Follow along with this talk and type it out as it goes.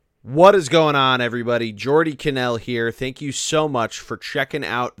What is going on, everybody? Jordy Cannell here. Thank you so much for checking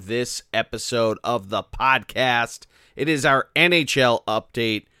out this episode of the podcast. It is our NHL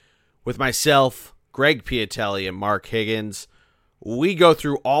update with myself, Greg Piatelli, and Mark Higgins. We go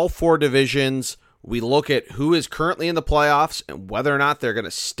through all four divisions. We look at who is currently in the playoffs and whether or not they're going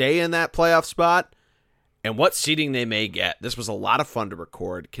to stay in that playoff spot and what seeding they may get. This was a lot of fun to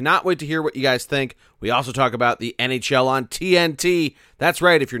record. Cannot wait to hear what you guys think. We also talk about the NHL on TNT. That's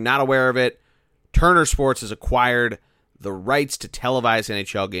right, if you're not aware of it, Turner Sports has acquired the rights to televise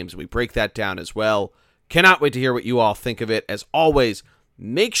NHL games. We break that down as well. Cannot wait to hear what you all think of it. As always,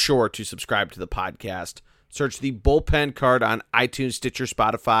 make sure to subscribe to the podcast. Search the Bullpen Card on iTunes, Stitcher,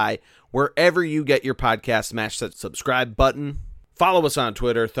 Spotify, wherever you get your podcast. Smash that subscribe button. Follow us on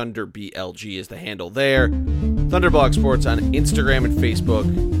Twitter. ThunderBLG is the handle there. Thunderblog Sports on Instagram and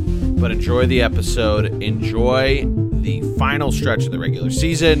Facebook. But enjoy the episode. Enjoy the final stretch of the regular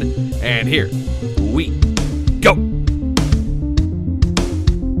season. And here we go.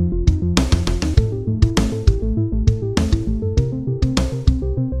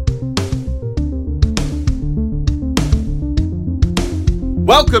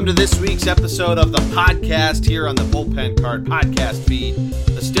 Welcome to this week's episode of the podcast here on the Bullpen Card podcast feed,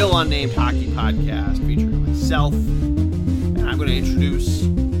 the still unnamed hockey podcast featuring myself. And I'm going to introduce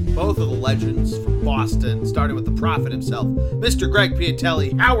both of the legends from Boston, starting with the prophet himself, Mr. Greg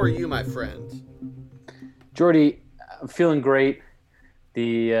Piatelli. How are you, my friend? Jordy, I'm feeling great.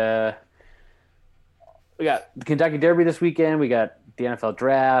 We got the Kentucky Derby this weekend. We got the NFL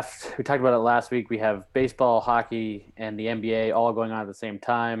Draft. We talked about it last week. We have baseball, hockey, and the NBA all going on at the same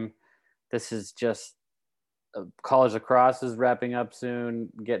time. This is just college lacrosse is wrapping up soon,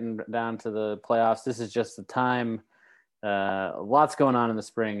 getting down to the playoffs. This is just the time. Lots going on in the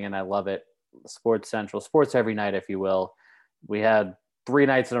spring, and I love it. Sports Central, sports every night, if you will. We had 3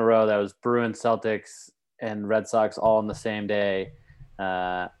 nights in a row that was Bruins, Celtics, and Red Sox all on the same day,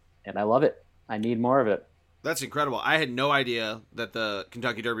 and I love it. I need more of it. That's incredible. I had no idea that the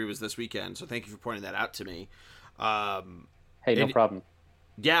Kentucky Derby was this weekend, so thank you for pointing that out to me. Hey, no problem.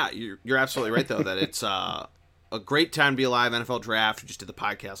 Yeah, you're absolutely right, though, that it's a great time to be alive. NFL Draft. We just did the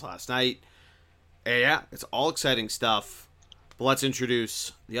podcast last night. And yeah, it's all exciting stuff. But let's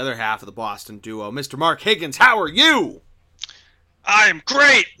introduce the other half of the Boston duo, Mr. Mark Higgins. How are you? I am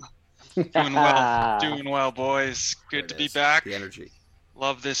great. Doing well, boys. Good to be back. The energy.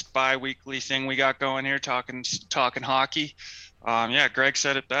 Love this bi-weekly thing we got going here, talking hockey. Yeah, Greg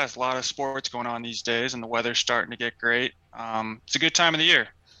said it best. A lot of sports going on these days, and the weather's starting to get great. It's a good time of the year.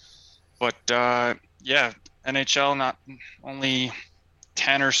 But, yeah, NHL, not only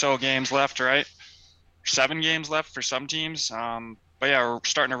 10 or so games left, right? 7 games left for some teams. But, yeah, we're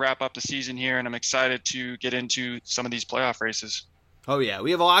starting to wrap up the season here, and I'm excited to get into some of these playoff races. Oh, yeah,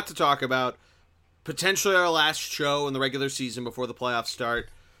 we have a lot to talk about. Potentially our last show in the regular season before the playoffs start.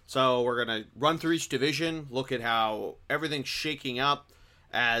 So we're going to run through each division, look at how everything's shaking up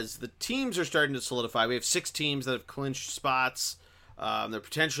as the teams are starting to solidify. We have 6 teams that have clinched spots. There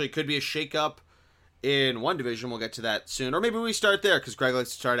potentially could be a shakeup in one division. We'll get to that soon. Or maybe we start there because Greg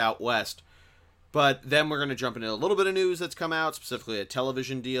likes to start out west. But then we're going to jump into a little bit of news that's come out, specifically a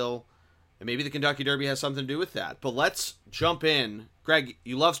television deal. And maybe the Kentucky Derby has something to do with that. But let's jump in. Greg,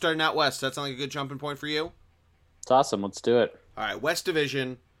 you love starting out west. Does that sound like a good jumping point for you? It's awesome. Let's do it. All right, West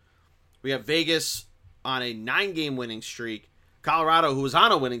Division. We have Vegas on a 9-game winning streak. Colorado, who was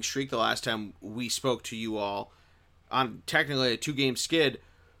on a winning streak the last time we spoke to you all, on technically a 2-game skid.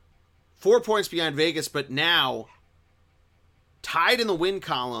 4 points behind Vegas, but now tied in the win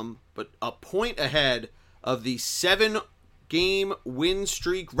column, but a point ahead of the 7-game win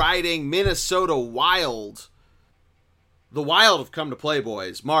streak riding Minnesota Wild. The Wild have come to play,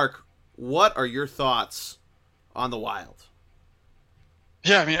 boys. Mark, what are your thoughts on the Wild?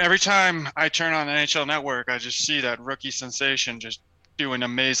 Yeah, I mean, every time I turn on NHL Network, I just see that rookie sensation just doing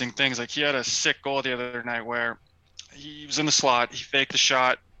amazing things. Like, he had a sick goal the other night where he was in the slot, he faked the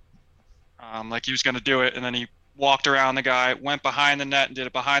shot, like he was going to do it, and then he walked around the guy, went behind the net, and did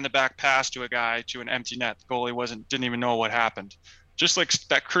a behind-the-back pass to a guy to an empty net. The goalie didn't even know what happened. Just like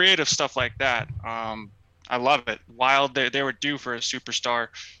that creative stuff like that. I love it. Wild, they were due for a superstar.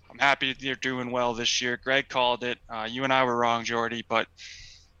 I'm happy they're doing well this year. Greg called it. You and I were wrong, Jordy. But,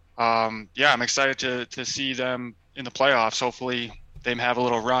 yeah, I'm excited to see them in the playoffs. Hopefully they have a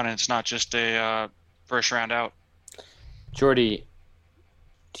little run and it's not just a first round out. Jordy,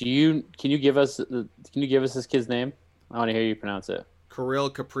 can you give us this kid's name? I want to hear you pronounce it. Kirill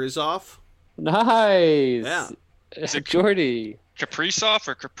Kaprizov. Nice. Yeah. Is it Jordy. Kaprizov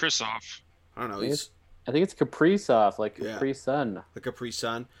or Kaprizov? I don't know. I think it's Kaprizov, like Capri Sun. The Capri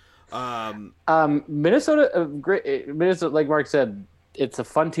Sun. Minnesota, great. Minnesota, like Mark said, it's a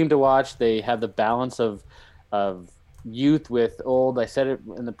fun team to watch. They have the balance of youth with old. I said it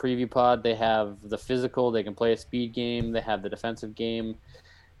in the preview pod. They have the physical. They can play a speed game. They have the defensive game.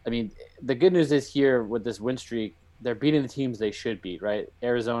 I mean, the good news is here with this win streak, they're beating the teams they should beat, right?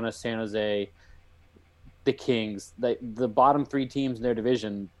 Arizona, San Jose, the Kings, the bottom three teams in their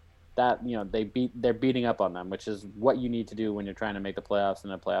division. That they're beating up on them, which is what you need to do when you're trying to make the playoffs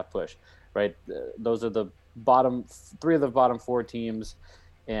and a playoff push, right? Those are the bottom three of the bottom four teams,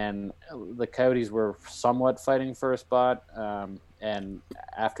 and the Coyotes were somewhat fighting for a spot. And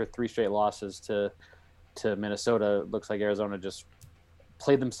after 3 straight losses to Minnesota, it looks like Arizona just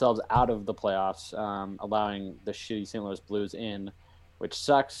played themselves out of the playoffs, allowing the shitty St. Louis Blues in, which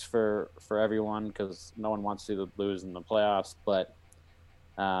sucks for everyone because no one wants to see the Blues in the playoffs, but.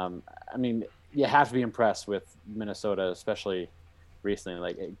 I mean, you have to be impressed with Minnesota, especially recently.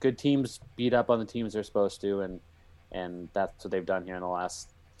 Like, good teams beat up on the teams they're supposed to, and that's what they've done here in the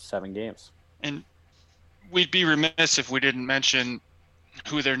last 7 games. And we'd be remiss if we didn't mention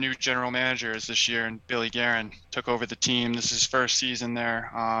who their new general manager is this year, and Billy Guerin took over the team. This is his first season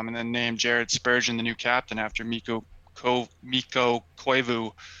there, and then named Jared Spurgeon the new captain after Mikko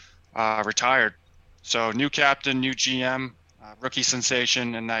Koivu retired. So new captain, new GM. Rookie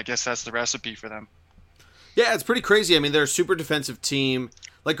sensation, and I guess that's the recipe for them. Yeah, it's pretty crazy. I mean, they're a super defensive team.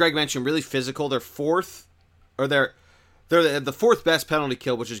 Like Greg mentioned, really physical. They're the 4th best penalty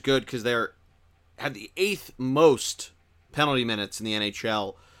kill, which is good because they're have the 8th most penalty minutes in the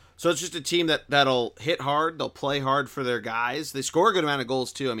NHL. So it's just a team that'll hit hard. They'll play hard for their guys. They score a good amount of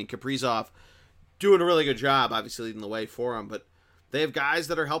goals too. I mean, Kaprizov doing a really good job, obviously leading the way for them. But they have guys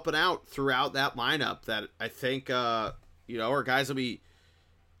that are helping out throughout that lineup that I think. Or guys will be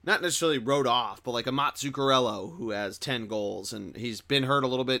not necessarily wrote off, but like a Matt Zuccarello who has 10 goals, and he's been hurt a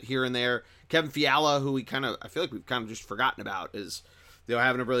little bit here and there. Kevin Fiala, who I feel like we've kind of just forgotten about, is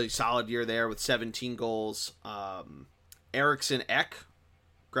having a really solid year there with 17 goals. Eriksson Ek,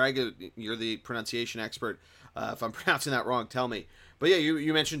 Greg, you're the pronunciation expert. If I'm pronouncing that wrong, tell me. But yeah,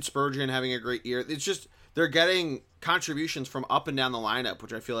 you mentioned Spurgeon having a great year. It's just they're getting contributions from up and down the lineup,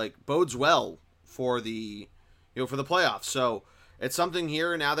 which I feel like bodes well for the playoffs. So it's something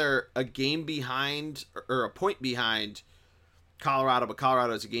here. Now they're a game behind or a point behind Colorado, but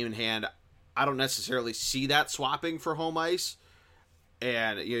Colorado is a game in hand. I don't necessarily see that swapping for home ice.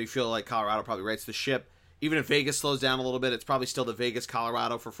 And you feel like Colorado probably rights the ship. Even if Vegas slows down a little bit, it's probably still the Vegas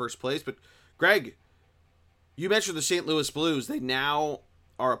Colorado for first place. But Greg, you mentioned the St. Louis Blues. They now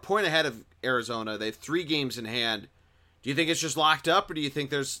are a point ahead of Arizona. They have 3 games in hand. Do you think it's just locked up, or do you think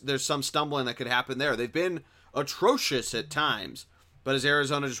there's some stumbling that could happen there? They've been atrocious at times, but has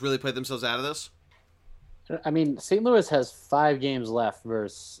Arizona just really played themselves out of this? I mean, St. Louis has 5 games left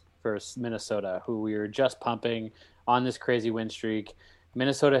versus Minnesota, who we were just pumping on this crazy win streak.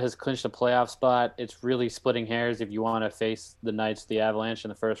 Minnesota has clinched a playoff spot. It's really splitting hairs if you want to face the Knights, the Avalanche in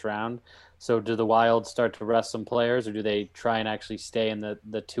the first round. So do the Wild start to rest some players, or do they try and actually stay in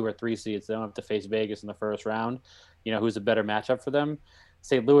the 2 or 3 seeds? They don't have to face Vegas in the first round. Who's a better matchup for them?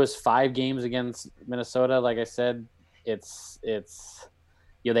 St. Louis 5 games against Minnesota. Like I said, it's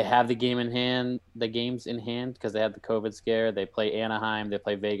they have the games in hand because they had the COVID scare. They play Anaheim. They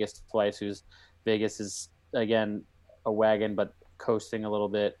play Vegas twice. Vegas is again a wagon, but coasting a little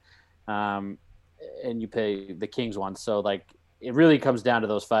bit. And you play the Kings once. So it really comes down to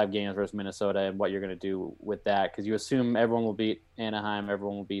those 5 games versus Minnesota and what you're going to do with that. Because you assume everyone will beat Anaheim,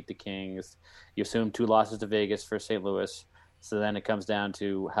 everyone will beat the Kings. You assume 2 losses to Vegas for St. Louis. So then it comes down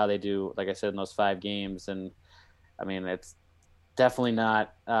to how they do, like I said, in those 5 games. And I mean, it's definitely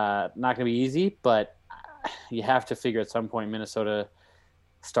not going to be easy, but you have to figure at some point Minnesota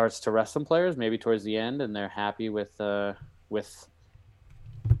starts to rest some players, maybe towards the end, and they're happy with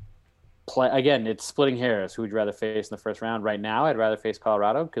play. Again, it's splitting hairs. Who would you rather face in the first round? Right now, I'd rather face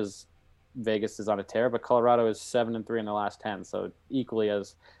Colorado because Vegas is on a tear, but Colorado is 7-3 in the last 10, so equally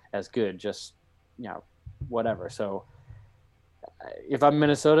as good. Just whatever. So. If I'm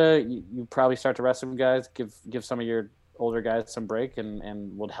Minnesota, you probably start to rest some guys, give some of your older guys some break,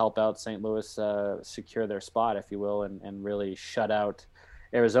 and would help out St. Louis secure their spot, if you will, and really shut out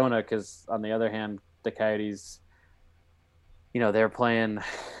Arizona. Because on the other hand, the Coyotes, they're playing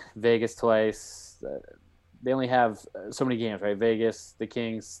Vegas twice. They only have so many games, right? Vegas, the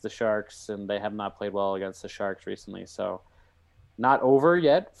Kings, the Sharks, and they have not played well against the Sharks recently. So not over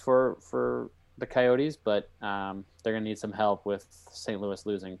yet for the Coyotes, but they're going to need some help with St. Louis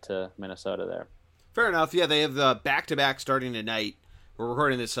losing to Minnesota there. Fair enough. Yeah, they have back-to-back starting tonight. We're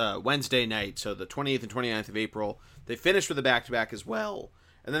recording this Wednesday night, so the 28th and 29th of April. They finished with a back-to-back as well.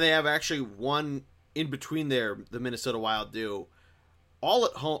 and then they have actually one in between there. The Minnesota Wild do all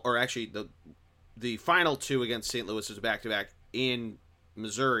at home, or actually the final two against St. Louis is a back-to-back in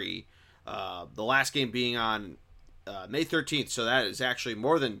Missouri. The last game being on May 13th, so that is actually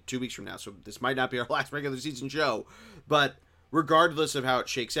more than 2 weeks from now. So this might not be our last regular season show, but regardless of how it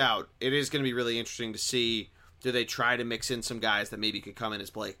shakes out, it is going to be really interesting to see. Do they try to mix in some guys that maybe could come in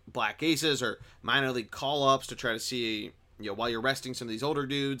as black aces or minor league call-ups to try to see, while you're resting some of these older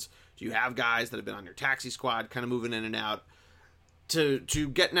dudes, do you have guys that have been on your taxi squad kind of moving in and out to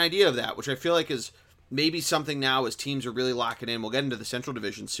get an idea of that, which I feel like is maybe something now as teams are really locking in. We'll get into the Central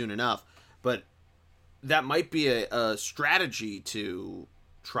Division soon enough, but that might be a strategy to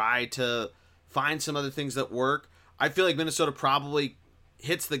try to find some other things that work. I feel like Minnesota probably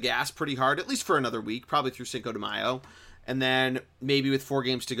hits the gas pretty hard, at least for another week, probably through Cinco de Mayo. And then maybe with 4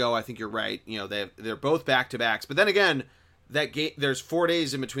 games to go, I think you're right. They're both back-to-backs. But then again, that game, there's 4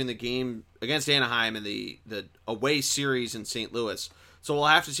 days in between the game against Anaheim and the away series in St. Louis. So we'll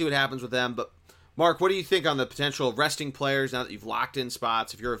have to see what happens with them. But Mark, what do you think on the potential of resting players now that you've locked in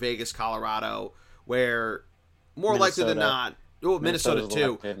spots? If you're a Vegas, Colorado, where more likely than not, Minnesota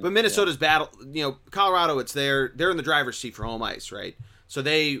too, but Minnesota's battle. Colorado, they're in the driver's seat for home ice, right? So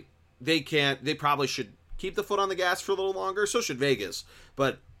they probably should keep the foot on the gas for a little longer. So should Vegas.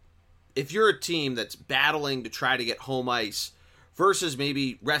 But if you're a team that's battling to try to get home ice versus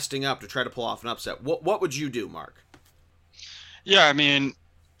maybe resting up to try to pull off an upset, what would you do, Mark? Yeah, I mean,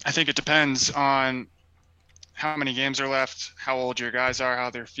 I think it depends on how many games are left, how old your guys are, how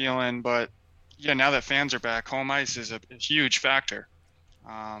they're feeling. But yeah, now that fans are back, home ice is a huge factor.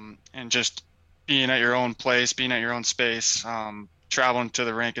 And just being at your own place, being at your own space, traveling to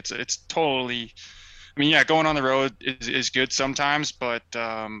the rink, it's totally, I mean, yeah, going on the road is good sometimes, but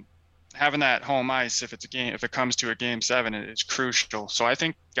having that home ice, if it comes to a game 7, it's crucial. So I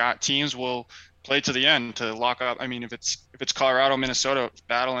think teams will play to the end to lock up. I mean, if it's Colorado, Minnesota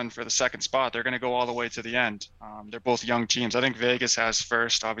battling for the second spot, they're going to go all the way to the end. They're both young teams. I think Vegas has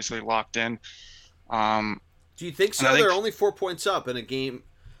first, obviously locked in. Do you think so? They're only 4 points up in a game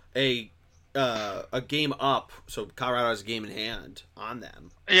up, so Colorado has a game in hand on them.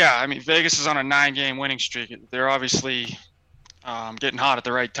 Yeah, I mean, Vegas is on a 9-game winning streak. They're obviously getting hot at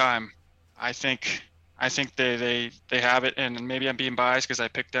the right time. I think they have it, and maybe I'm being biased because I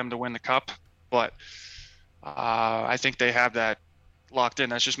picked them to win the cup, but I think they have that locked in.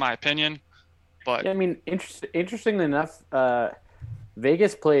 That's just my opinion. But yeah, I mean, interestingly enough,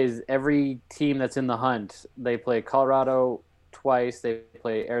 Vegas plays every team that's in the hunt. They play Colorado twice, they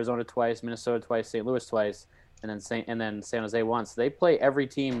play Arizona twice, Minnesota twice, St. Louis twice, and then San Jose once. They play every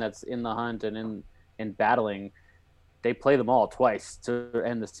team that's in the hunt and in battling. They play them all twice to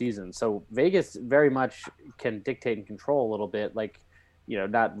end the season. So Vegas very much can dictate and control a little bit,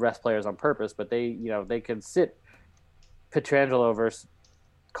 not rest players on purpose, but they can sit Pietrangelo versus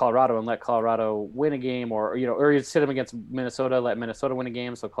Colorado and let Colorado win a game, or you sit them against Minnesota, let Minnesota win a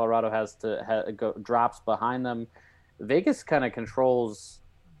game, so Colorado has to drops behind them. Vegas kind of controls,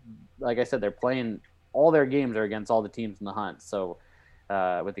 like I said, they're playing all their games are against all the teams in the hunt. So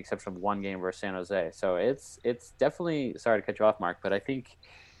with the exception of one game versus San Jose. So it's definitely, sorry to cut you off, Mark, but I think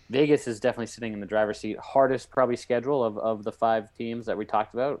Vegas is definitely sitting in the driver's seat. Hardest probably schedule of the 5 teams that we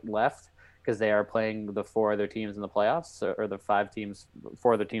talked about left, because they are playing the 4 other teams in the playoffs, or the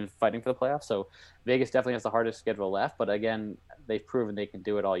 4 other teams fighting for the playoffs. So Vegas definitely has the hardest schedule left, but again, they've proven they can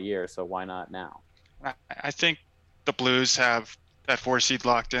do it all year. So why not now? I think the Blues have that 4 seed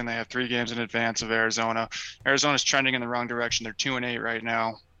locked in. They have 3 games in advance of Arizona. Arizona's trending in the wrong direction. They're 2-8 right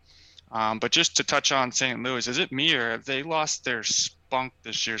now. But just to touch on St. Louis, is it me, or have they lost their spunk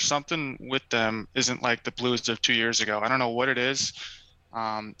this year? Something with them isn't like the Blues of 2 years ago. I don't know what it is.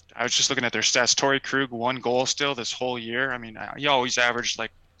 I was just looking at their stats. Torrey Krug, 1 goal still this whole year. I mean, he always averaged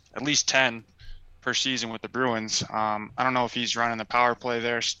like at least 10 per season with the Bruins. I don't know if he's running the power play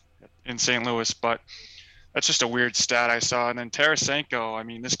there in St. Louis, but that's just a weird stat I saw. And then Tarasenko, I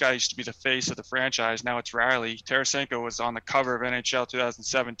mean, this guy used to be the face of the franchise. Now it's Riley. Tarasenko was on the cover of NHL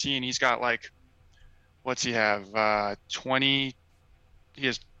 2017. He's got what's he have? He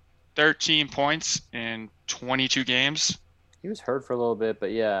has 13 points in 22 games. He was hurt for a little bit,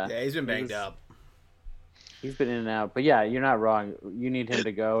 but yeah. Yeah, he's been banged up. He's been in and out. But yeah, you're not wrong. You need him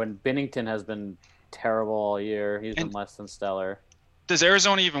to go. And Binnington has been terrible all year. He's been less than stellar. Does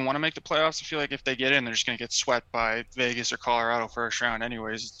Arizona even want to make the playoffs? I feel like if they get in, they're just going to get swept by Vegas or Colorado first round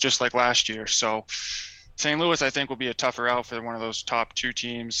anyways, just like last year. So St. Louis, I think, will be a tougher out for one of those top 2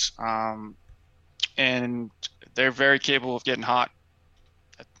 teams. And they're very capable of getting hot.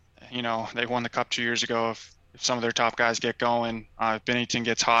 They won the Cup 2 years ago. if some of their top guys get going. If Binnington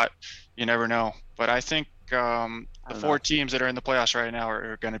gets hot, you never know. But I think the four teams that are in the playoffs right now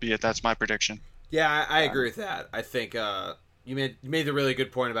are going to be it. That's my prediction. Yeah, I agree with that. I think you made the really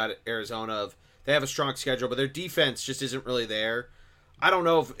good point about Arizona. Of they have a strong schedule, but their defense just isn't really there. I don't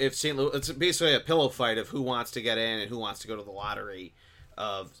know if St. Louis. It's basically a pillow fight of who wants to get in and who wants to go to the lottery.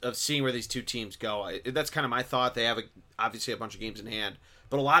 Of seeing where these two teams go. That's kind of my thought. They have obviously a bunch of games in hand,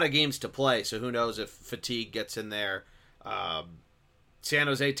 but a lot of games to play. So who knows if fatigue gets in there. San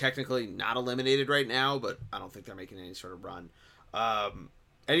Jose technically not eliminated right now, but I don't think they're making any sort of run.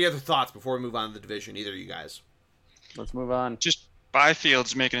 Any other thoughts before we move on to the division? Either of you guys? Let's move on. Just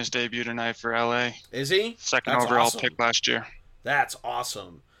Byfield's making his debut tonight for LA. Is he? Second That's overall awesome. pick last year. That's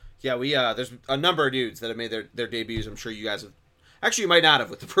awesome. Yeah, we there's a number of dudes that have made their debuts. I'm sure you guys have. Actually, you might not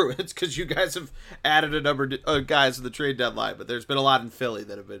have with the Bruins because you guys have added a number of guys to the trade deadline. But there's been a lot in Philly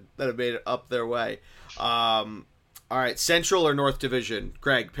that have made it up their way. All right, Central or North Division?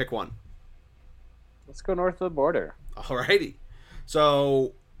 Greg, pick one. Let's go north of the border. All righty.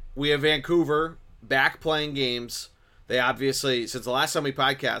 So we have Vancouver back playing games. They obviously, since the last time we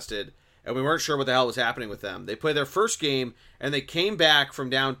podcasted, and we weren't sure what the hell was happening with them, they played their first game, and they came back from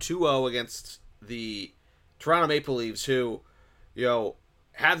down 2-0 against the Toronto Maple Leafs, who,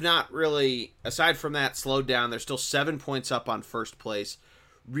 have not really, aside from that, slowed down. They're still 7 points up on first place,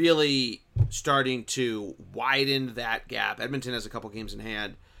 really starting to widen that gap. Edmonton has a couple games in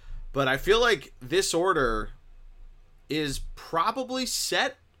hand, but I feel like this order is probably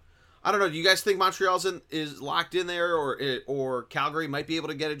set. I don't know. Do you guys think Montreal's is locked in there, or Calgary might be able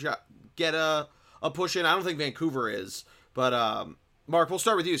to get a push in? I don't think Vancouver is, but Mark, we'll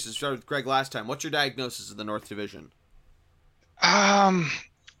start with you. Since we started with Greg last time, what's your diagnosis of the North Division?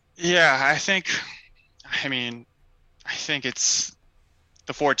 Yeah, I think it's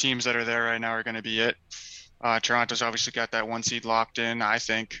the four teams that are there right now are going to be it. Toronto's obviously got that one seed locked in. I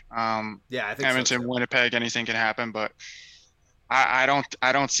think. I think Edmonton, so. Winnipeg, anything can happen, but I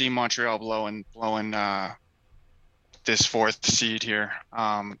don't see Montreal blowing this fourth seed here.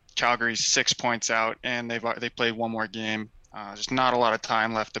 Calgary's 6 points out, and they played one more game. There's not a lot of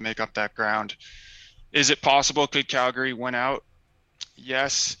time left to make up that ground. Is it possible? Could Calgary win out?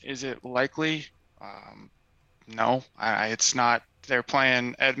 Yes. Is it likely? No. It's not. They're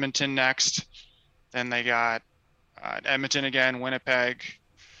playing Edmonton next. Then they got Edmonton again, Winnipeg.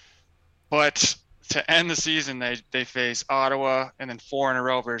 But to end the season, they face Ottawa and then 4 in a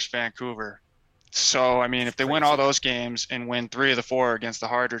row versus Vancouver. So, if they win all those games and win 3 of the 4 against the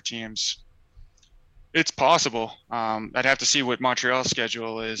harder teams, it's possible. I'd have to see what Montreal's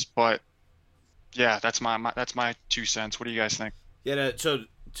schedule is, but yeah, that's my 2 cents. What do you guys think? Yeah, so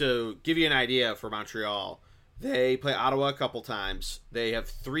to give you an idea for Montreal, they play Ottawa a couple times. They have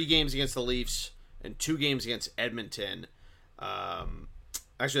 3 games against the Leafs and 2 games against Edmonton.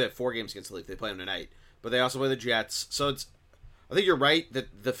 Actually, they have 4 games against the Leafs. They play them tonight. But they also play the Jets. So I think you're right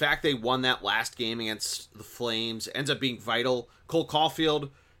that the fact they won that last game against the Flames ends up being vital. Cole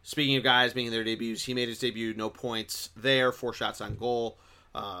Caulfield, speaking of guys making their debuts, he made his debut, no points there, 4 shots on goal.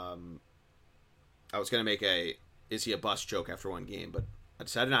 I was going to make is he a bust joke after one game, but I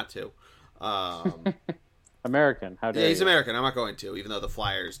decided not to. American, how dare you? He's American. I'm not going to, even though the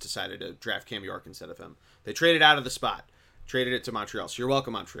Flyers decided to draft Cam York instead of him. They traded out of the spot, traded it to Montreal. So you're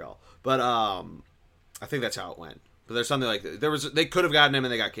welcome, Montreal. But I think that's how it went. But there's something like that. They could have gotten him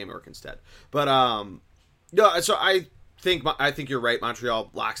and they got Cam York instead. But no. So I think you're right. Montreal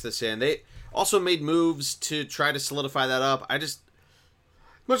locks this in. They also made moves to try to solidify that up. As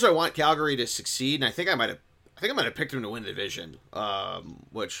much as I want Calgary to succeed, and I think I might have picked them to win the division,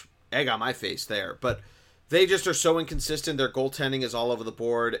 which egg on my face there. But they just are so inconsistent. Their goaltending is all over the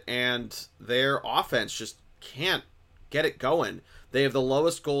board, and their offense just can't get it going. They have the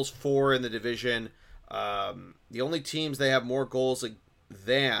lowest goals for in the division. The only teams they have more goals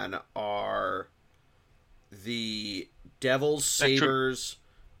than are the Devils, Sabres,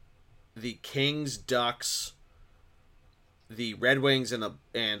 the Kings, Ducks, the Red Wings, and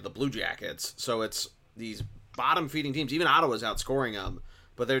the Blue Jackets. So it's these bottom feeding teams. Even Ottawa's outscoring them.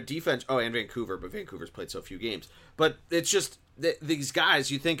 But their defense, and Vancouver, but Vancouver's played so few games. But it's just these guys.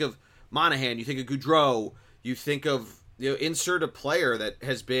 You think of Monahan, you think of Goudreau, you think of insert a player that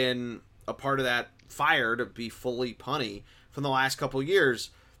has been a part of that fire to be fully punny from the last couple of years.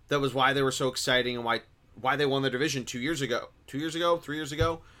 That was why they were so exciting and why they won the division 3 years ago.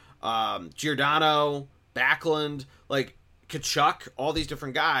 Giordano, Backlund, like Kachuk, all these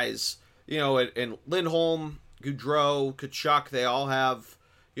different guys, and Lindholm, Goudreau, Kachuk, they all have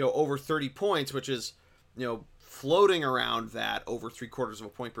over 30 points, which is floating around that over 3/4 of a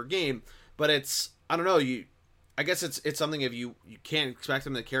point per game. But it's, I don't know, I guess it's something if you can't expect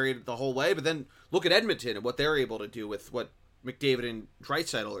them to carry it the whole way, but then look at Edmonton and what they're able to do with what McDavid and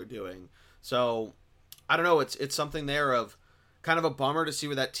Draisaitl are doing. So I don't know. It's something there of kind of a bummer to see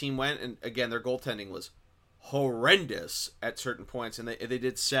where that team went. And again, their goaltending was horrendous at certain points, and they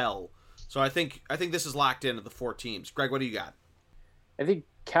did sell. So I think this is locked into the 4 teams. Greg, what do you got? I think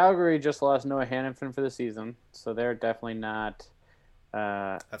Calgary just lost Noah Hanifin for the season, so they're definitely not.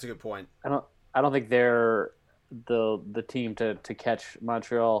 That's a good point. I don't think they're the team to catch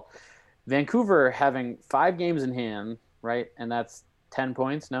Montreal. Vancouver having 5 games in hand, right? And that's 10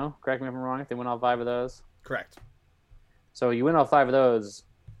 points. No, correct me if I'm wrong. If they win all 5 of those, Correct. So you win all 5 of those,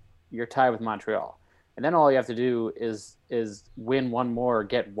 you're tied with Montreal, and then all you have to do is win one more,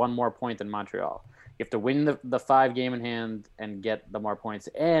 get one more point than Montreal. You have to win the 5 game in hand and get the more points.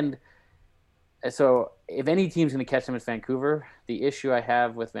 And so if any team's going to catch them, it's Vancouver. The issue I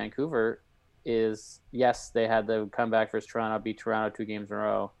have with Vancouver is, yes, they had the comeback versus Toronto, beat Toronto 2 games in a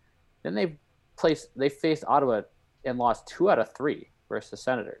row. Then they faced Ottawa and lost 2 out of 3 versus the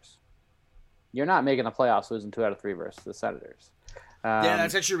Senators. You're not making the playoffs losing 2 out of 3 versus the Senators. Yeah,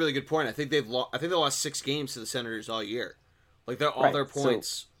 that's actually a really good point. I think they lost 6 games to the Senators all year. Like their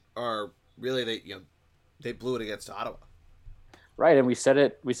points are really they blew it against Ottawa. Right, and we said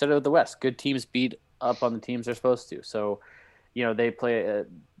it with the West. Good teams beat up on the teams they're supposed to. So, they play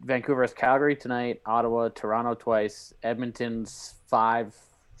Vancouver has Calgary tonight, Ottawa, Toronto twice, Edmonton's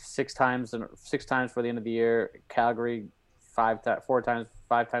 6 times for the end of the year, Calgary 5 times for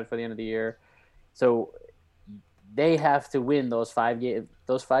the end of the year. So they have to win those 5 games.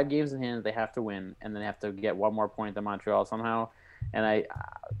 Those 5 games in hand, they have to win, and then have to get one more point than Montreal somehow. And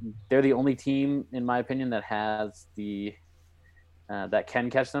they're the only team, in my opinion, that has that can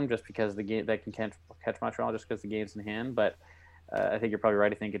catch them, just because the game that can catch Montreal, just because the game's in hand. But I think you're probably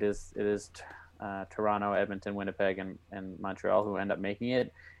right. I think it is Toronto, Edmonton, Winnipeg, and Montreal who end up making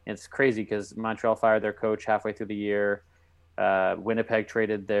it. And it's crazy because Montreal fired their coach halfway through the year. Winnipeg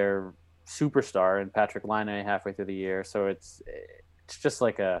traded their superstar and Patrick Laine halfway through the year. So it's just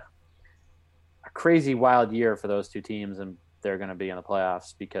like a crazy wild year for those 2 teams, and they're going to be in the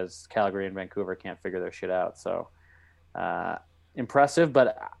playoffs because Calgary and Vancouver can't figure their shit out. So impressive,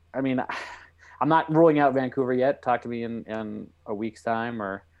 but I mean, I'm not ruling out Vancouver yet. Talk to me in a week's time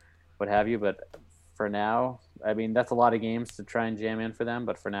or what have you. But for now, I mean, that's a lot of games to try and jam in for them.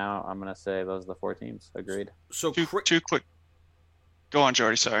 But for now, I'm going to say those are the 4 teams. Agreed. So too quick. Go on,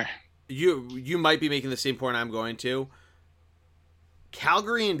 Jordy. Sorry. You might be making the same point I'm going to.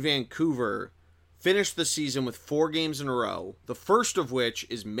 Calgary and Vancouver finished the season with 4 games in a row, the first of which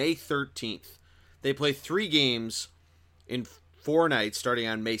is May 13th. They play 3 games in 4 nights starting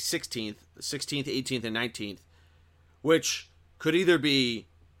on May 16th, 18th, and 19th, which could either be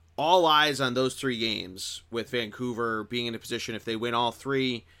all eyes on those 3 games, with Vancouver being in a position, if they win all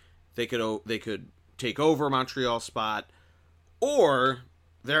 3, they could take over Montreal's spot, or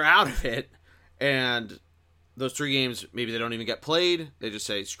they're out of it, and those 3 games, maybe they don't even get played. They just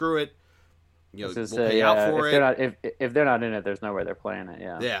say, screw it. We'll pay out for it. If they're not in it, there's nowhere they're playing it.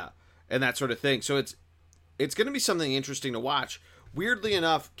 Yeah. Yeah, and that sort of thing. So it's going to be something interesting to watch. Weirdly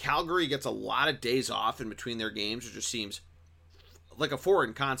enough, Calgary gets a lot of days off in between their games, which just seems like a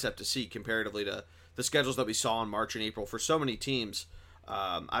foreign concept to see comparatively to the schedules that we saw in March and April for so many teams.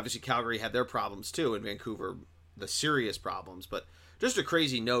 Obviously, Calgary had their problems too, and Vancouver the serious problems. But just a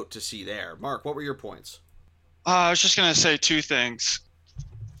crazy note to see there. Mark, what were your points? I was just going to say 2 things.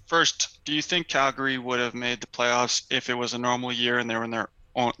 First, do you think Calgary would have made the playoffs if it was a normal year and they were in their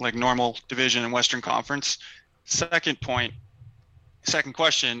own, normal division in Western Conference? Second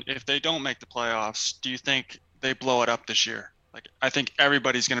question, if they don't make the playoffs, do you think they blow it up this year? I think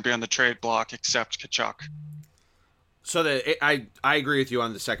everybody's going to be on the trade block except Tkachuk. So I agree with you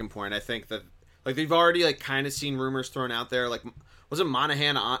on the second point. I think that they've already kind of seen rumors thrown out there. Wasn't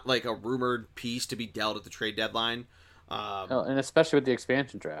Monahan on a rumored piece to be dealt at the trade deadline? And especially with the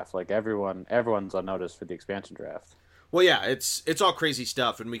expansion draft, everyone's on notice for the expansion draft. Well, yeah, it's all crazy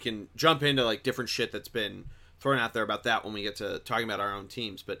stuff, and we can jump into different shit that's been thrown out there about that when we get to talking about our own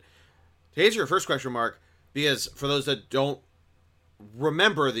teams. But to answer your first question, Mark, because for those that don't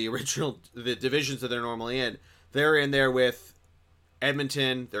remember the divisions that they're normally in, they're in there with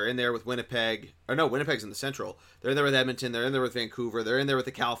Edmonton, they're in there with Winnipeg. Or no, Winnipeg's in the Central. They're in there with Edmonton, they're in there with Vancouver, they're in there with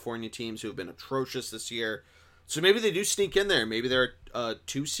the California teams who have been atrocious this year. So maybe they do sneak in there. Maybe they're a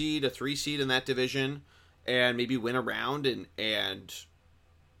 2 seed, a 3 seed in that division, and maybe win a round, and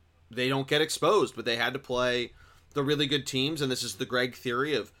they don't get exposed. But they had to play the really good teams, and this is the Greg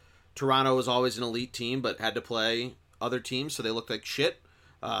theory of Toronto was always an elite team, but had to play other teams, so they looked like shit.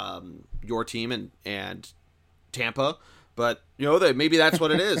 Your team and Tampa. But, maybe that's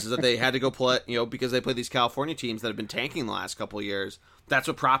what it is that they had to go play, because they play these California teams that have been tanking the last couple of years. That's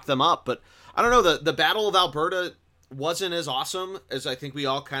what propped them up. But I don't know, the Battle of Alberta wasn't as awesome as I think we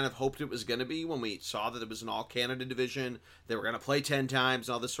all kind of hoped it was going to be when we saw that it was an all-Canada division. They were going to play 10 times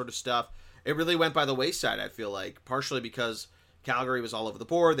and all this sort of stuff. It really went by the wayside, I feel like, partially because Calgary was all over the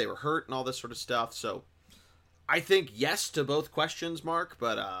board. They were hurt and all this sort of stuff. So I think yes to both questions, Mark,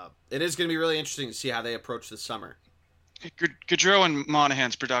 but it is going to be really interesting to see how they approach this summer. Gaudreau and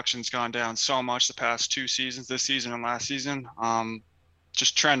Monahan's production's gone down so much the past 2 seasons, this season and last season.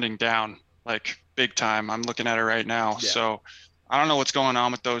 Just trending down, like big time. I'm looking at it right now. Yeah. So I don't know what's going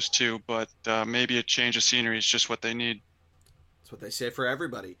on with those two, but maybe a change of scenery is just what they need. That's what they say for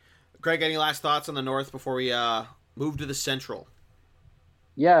everybody. Greg, any last thoughts on the North before we move to the Central?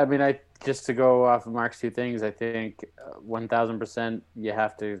 Yeah, I mean, just to go off of Mark's 2 things, I think 1,000% you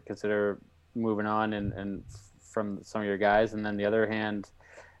have to consider moving on and from some of your guys. And then the other hand,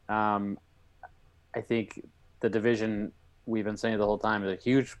 I think the division, we've been saying the whole time, is a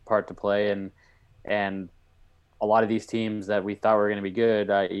huge part to play. And a lot of these teams that we thought were going to be good,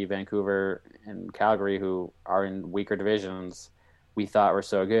 i.e. Vancouver and Calgary, who are in weaker divisions, we thought were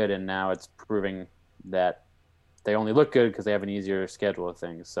so good. And now it's proving that they only look good because they have an easier schedule of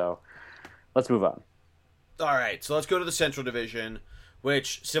things. So let's move on. All right, so let's go to the Central Division,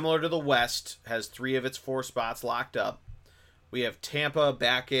 which, similar to the West, has 3 of its 4 spots locked up. We have Tampa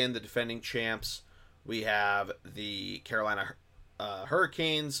back in, the defending champs. We have the Carolina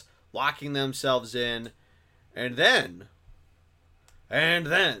Hurricanes locking themselves in. And then, I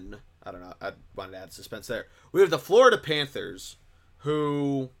don't know, I wanted to add suspense there. We have the Florida Panthers,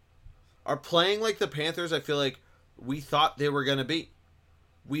 who are playing like the Panthers I feel like we thought they were going to be.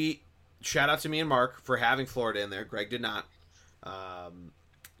 Shout out to me and Mark for having Florida in there. Greg did not.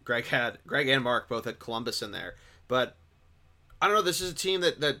 Greg and Mark both had Columbus in there. But I don't know, this is a team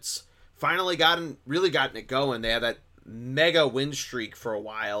that's finally gotten it going. They have that mega win streak for a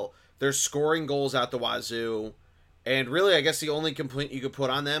while. They're scoring goals out the wazoo. And really, I guess the only complaint you could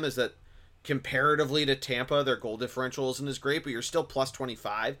put on them is that comparatively to Tampa, their goal differential isn't as great, but you're still plus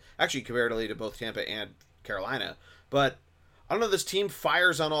 25. Actually, comparatively to both Tampa and Carolina. But I don't know, this team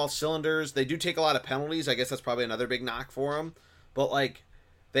fires on all cylinders. They do take a lot of penalties. I guess that's probably another big knock for them. But,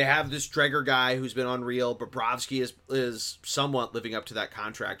 they have this Dreger guy who's been unreal. Bobrovsky is somewhat living up to that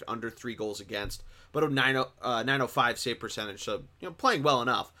contract, under 3 goals against, but a 905 save percentage, so, playing well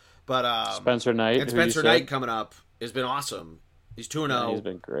enough. But Spencer Knight. And Spencer Knight coming up has been awesome. He's 2-0. Yeah, he's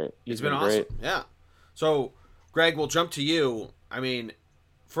been great. He's been awesome. Yeah. So, Greg, we'll jump to you. I mean,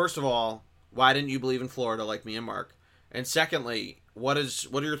 first of all, why didn't you believe in Florida like me and Mark? And secondly, what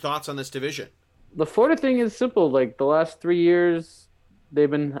are your thoughts on this division? The Florida thing is simple. The last 3 years, they've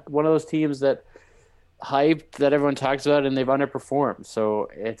been one of those teams that hyped, that everyone talks about, and they've underperformed. So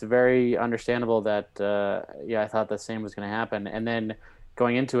it's very understandable that, I thought the same was going to happen. And then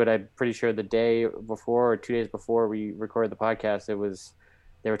going into it, I'm pretty sure the day before or 2 days before we recorded the podcast,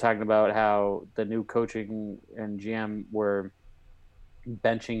 they were talking about how the new coaching and GM were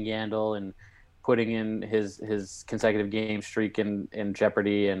benching Yandel and putting in his consecutive game streak in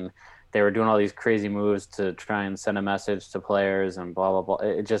jeopardy, and they were doing all these crazy moves to try and send a message to players and blah, blah, blah.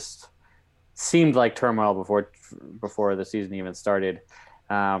 It just seemed like turmoil before the season even started.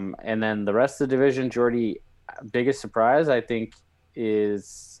 And then the rest of the division, Jordy, biggest surprise, I think,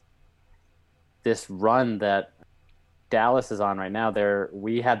 is this run that Dallas is on right now.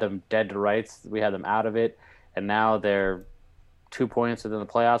 We had them dead to rights. We had them out of it, and now they're 2 points within the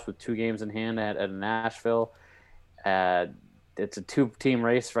playoffs with 2 games in hand at Nashville. It's a 2-team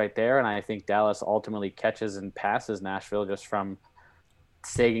race right there, and I think Dallas ultimately catches and passes Nashville just from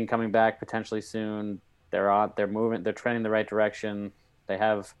Sagan coming back potentially soon. They're moving, they're trending the right direction. They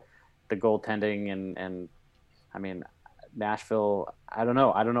have the goaltending, and I mean, Nashville, I don't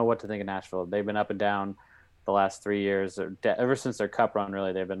know what to think of Nashville. They've been up and down the last 3 years, ever since their cup run.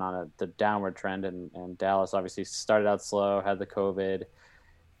 Really, they've been on the downward trend, and Dallas obviously started out slow, had the COVID,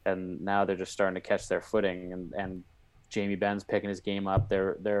 and now they're just starting to catch their footing, and Jamie Benn's picking his game up.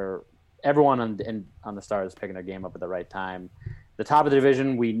 They're everyone on the Stars is picking their game up at the right time. The top of the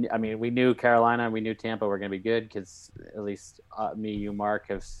division, we knew Carolina, we knew Tampa were going to be good, because at least me, you, Mark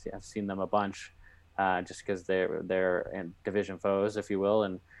have seen them a bunch, just because they're in division foes, if you will,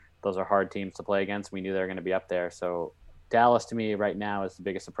 and those are hard teams to play against. We knew they were going to be up there. So Dallas, to me, right now is the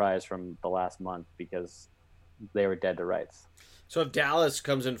biggest surprise from the last month, because they were dead to rights. So if Dallas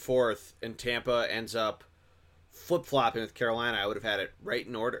comes in 4th and Tampa ends up flip-flopping with Carolina, I would have had it right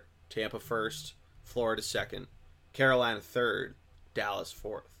in order. Tampa 1st, Florida 2nd, Carolina 3rd, Dallas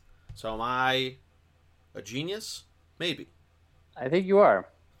 4th. So am I a genius? Maybe. I think you are.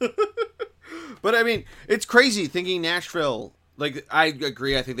 But I mean, it's crazy thinking Nashville. Like, I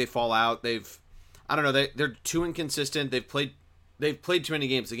agree. I think they fall out. I don't know. They're too inconsistent. They've played too many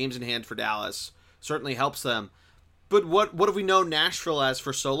games. The games in hand for Dallas certainly helps them. But what have we known Nashville as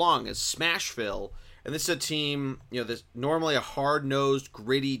for so long? As Smashville. And this is a team, this normally a hard-nosed,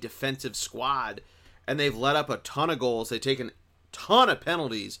 gritty defensive squad, and they've let up a ton of goals. They've taken a ton of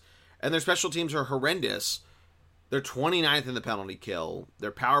penalties, and their special teams are horrendous. They're 29th in the penalty kill.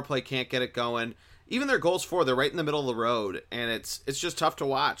 Their power play can't get it going. Even their goals for, they're right in the middle of the road, and it's just tough to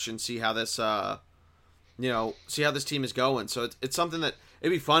watch and see how this see how this team is going. So it's something that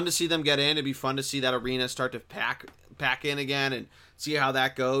it'd be fun to see them get in. It'd be fun to see that arena start to pack in again and see how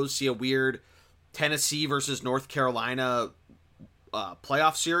that goes. See a weird Tennessee versus North Carolina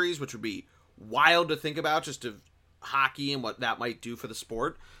playoff series, which would be wild to think about, just of hockey and what that might do for the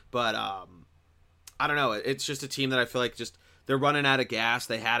sport. But I don't know. It's just a team that I feel like just they're running out of gas.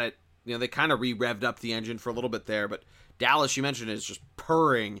 They had it, they kind of re-revved up the engine for a little bit there. But Dallas, you mentioned, is just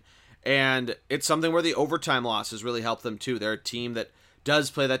purring. And it's something where the overtime losses really help them too. They're a team that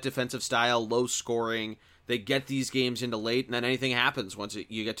does play that defensive style, low scoring. They get these games into late, and then anything happens once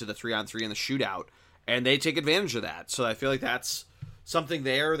you get to the 3-on-3 and the shootout. And they take advantage of that. So I feel like that's something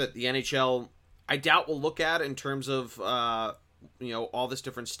there that the NHL, I doubt, will look at in terms of all this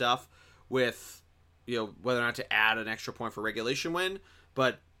different stuff with whether or not to add an extra point for regulation win.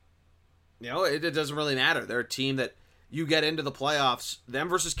 But it doesn't really matter. They're a team that you get into the playoffs. Them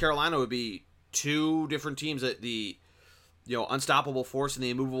versus Carolina would be two different teams that the unstoppable force and the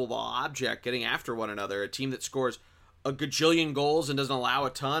immovable object getting after one another. A team that scores a gajillion goals and doesn't allow a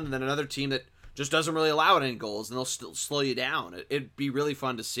ton, and then another team that just doesn't really allow any goals, and they'll still slow you down. It'd be really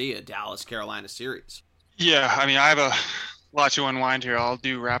fun to see a Dallas-Carolina series. Yeah, I mean, I have a lot to unwind here. I'll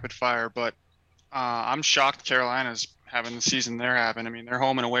do rapid fire, but I'm shocked Carolina's having the season they're having. I mean, their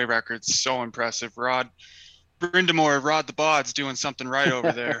home and away record's so impressive. Rod the Bod's doing something right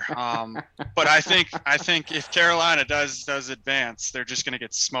over there. But I think if Carolina does advance, they're just going to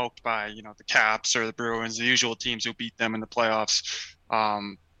get smoked by the Caps or the Bruins, the usual teams who beat them in the playoffs.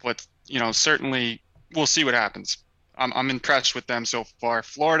 But certainly we'll see what happens. I'm impressed with them so far.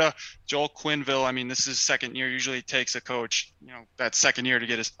 Florida, Joel Quenneville. I mean, this is his second year. Usually it takes a coach, that second year to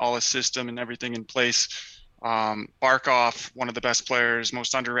get all his system and everything in place. Barkov, one of the best players,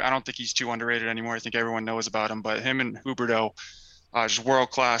 most underrated. I don't think he's too underrated anymore. I think everyone knows about him, but him and Huberdeau, just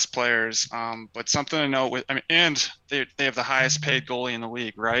world-class players. But something to note and they have the highest paid goalie in the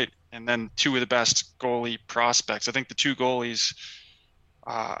league, right? And then two of the best goalie prospects. I think the two goalies,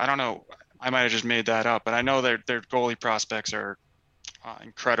 I don't know, I might have just made that up, but I know their goalie prospects are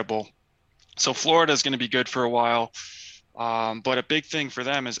incredible. So Florida is going to be good for a while. But a big thing for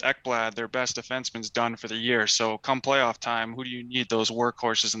them is Ekblad, their best defenseman's done for the year. So come playoff time, who do you need? Those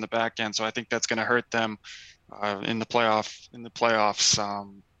workhorses in the back end. So I think that's going to hurt them in the playoffs.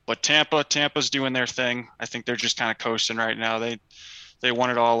 But Tampa's doing their thing. I think they're just kind of coasting right now. They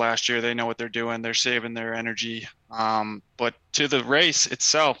won it all last year. They know what they're doing. They're saving their energy. But to the race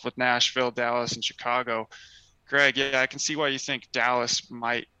itself with Nashville, Dallas, and Chicago, Greg, yeah, I can see why you think Dallas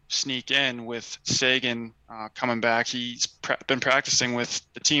might sneak in with Sagan coming back. He's been practicing with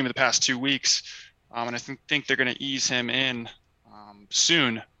the team the past 2 weeks, and I think they're going to ease him in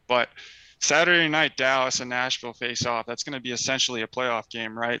soon. But Saturday night, Dallas and Nashville face off. That's going to be essentially a playoff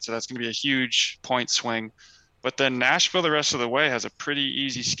game, right? So that's going to be a huge point swing. But then Nashville the rest of the way has a pretty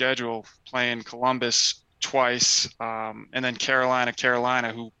easy schedule, playing Columbus twice, and then Carolina,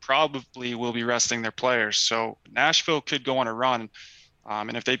 who probably will be resting their players. So Nashville could go on a run.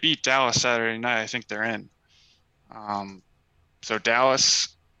 And if they beat Dallas Saturday night, I think they're in. So Dallas,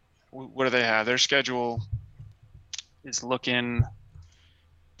 what do they have? Their schedule is looking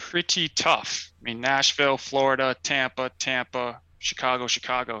pretty tough. I mean, Nashville, Florida, Tampa,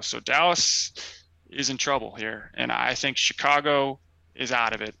 Chicago. So Dallas is in trouble here. And I think Chicago is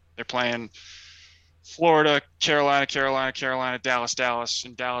out of it. They're playing Florida, Carolina, Dallas,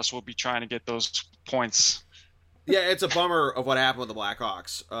 and Dallas will be trying to get those points. Yeah, it's a bummer of what happened with the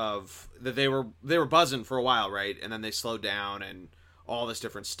Blackhawks. Of that they were buzzing for a while, right? And then they slowed down and all this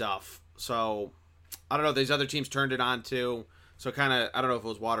different stuff. So I don't know. These other teams turned it on too. So kind of, I don't know if it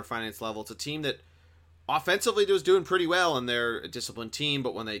was water finance level. It's a team that offensively was doing pretty well, and they're a disciplined team.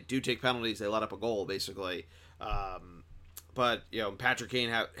 But when they do take penalties, they let up a goal basically. But Patrick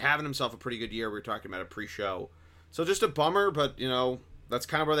Kane having himself a pretty good year. We were talking about a pre-show. So just a bummer, but that's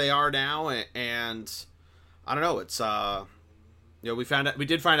kind of where they are now, and I don't know. It's we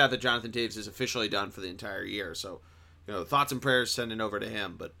did find out that Jonathan Toews is officially done for the entire year. So thoughts and prayers sending over to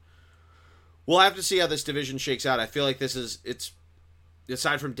him. But We'll have to see how this division shakes out. I feel like it's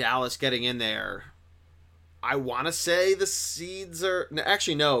aside from Dallas getting in there, I want to say the seeds are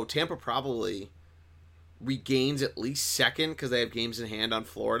actually no. Tampa probably regains at least second because they have games in hand on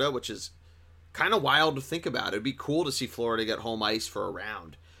Florida, which is kind of wild to think about. It'd be cool to see Florida get home ice for a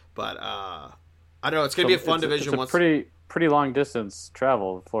round, but I don't know. It's gonna be a fun division. It's a pretty long distance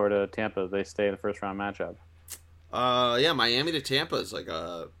travel. Florida Tampa. They stay in the first round matchup. Yeah, Miami to Tampa is like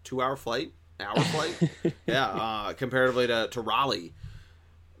a 2-hour flight. Hour flight, yeah. Comparatively to Raleigh,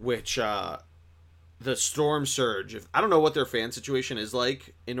 which the storm surge. I don't know what their fan situation is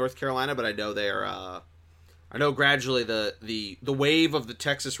like in North Carolina, but I know they're. I know gradually the wave of the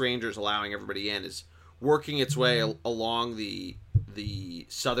Texas Rangers allowing everybody in is working its way along the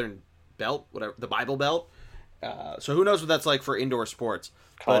southern belt, whatever the Bible Belt. So who knows what that's like for indoor sports?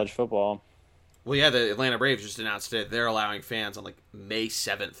 College football. Well, yeah, the Atlanta Braves just announced it. They're allowing fans on like May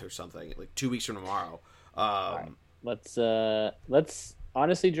 7th or something, like 2 weeks from tomorrow. All right. Let's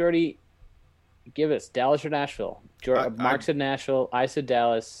honestly, Jordy, give us Dallas or Nashville. Mark said Nashville. I said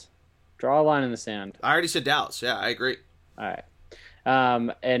Dallas. Draw a line in the sand. I already said Dallas. Yeah, I agree. All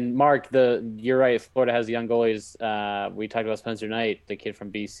right. And Mark, you're right. Florida has young goalies. We talked about Spencer Knight, the kid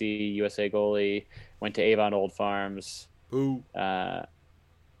from BC, USA goalie, went to Avon Old Farms. Who?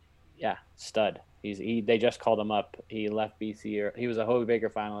 Yeah, stud. They just called him up. He left BC. He was a Hobie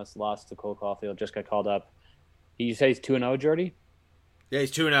Baker finalist, lost to Cole Caulfield, just got called up. You say he's 2-0, Jordy? Yeah,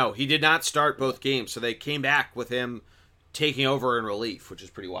 he's 2-0. He did not start both games, so they came back with him taking over in relief, which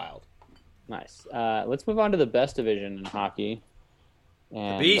is pretty wild. Nice. Let's move on to the best division in hockey.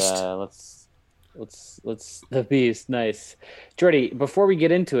 And, the Beast. Let's the Beast. Nice, Jordy. Before we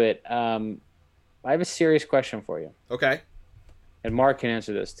get into it, I have a serious question for you. Okay. And Mark can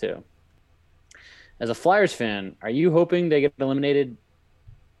answer this too. As a Flyers fan, are you hoping they get eliminated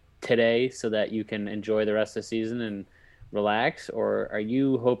today so that you can enjoy the rest of the season and relax, or are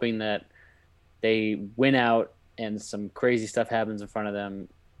you hoping that they win out and some crazy stuff happens in front of them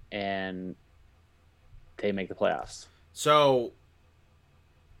and they make the playoffs? So,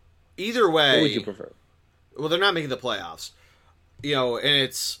 either way, what would you prefer? Well, they're not making the playoffs, and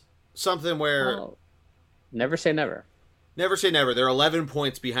it's something where never say never. Never say never. They're 11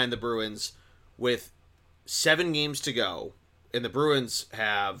 points behind the Bruins with 7 games to go, and the Bruins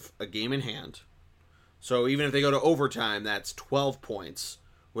have a game in hand. So even if they go to overtime, that's 12 points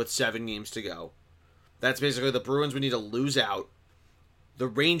with 7 games to go. That's basically the Bruins would need to lose out. The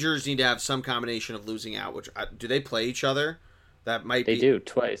Rangers need to have some combination of losing out. Which do they play each other? That might they do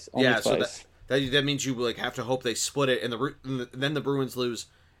twice. Only twice. So that means you have to hope they split it, and then the Bruins lose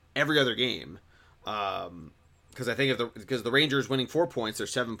every other game. Because I think because the Rangers winning 4 points, they're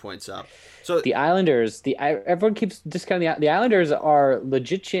 7 points up. So the Islanders, everyone keeps discounting the Islanders are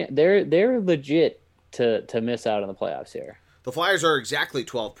legit. They're legit to miss out on the playoffs here. The Flyers are exactly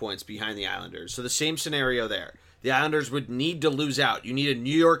 12 points behind the Islanders, so the same scenario there. The Islanders would need to lose out. You need a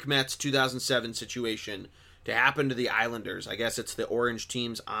New York Mets 2007 situation to happen to the Islanders. I guess it's the orange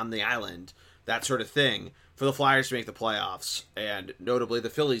teams on the island, that sort of thing, for the Flyers to make the playoffs. And notably, the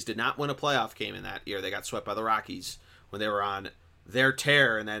Phillies did not win a playoff game in that year. They got swept by the Rockies when they were on their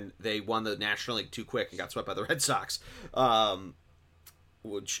tear, and then they won the National League too quick and got swept by the Red Sox,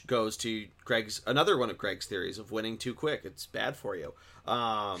 which goes to another one of Greg's theories of winning too quick. It's bad for you.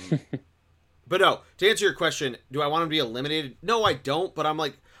 But no, to answer your question, do I want them to be eliminated? No, I don't, but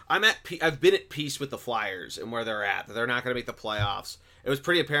I've been at peace with the Flyers and where they're at. That they're not going to make the playoffs. It was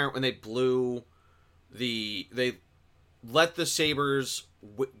pretty apparent when they let the Sabres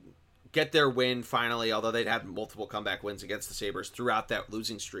get their win finally, although they'd had multiple comeback wins against the Sabres throughout that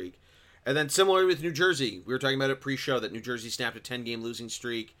losing streak. And then similarly with New Jersey, we were talking about it pre-show that New Jersey snapped a 10-game losing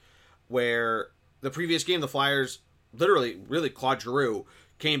streak where the previous game, the Flyers literally, really, Claude Giroux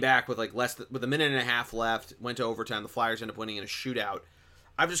came back with with a minute and a half left, went to overtime. The Flyers ended up winning in a shootout.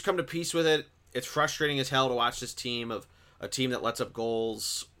 I've just come to peace with it. It's frustrating as hell to watch this team a team that lets up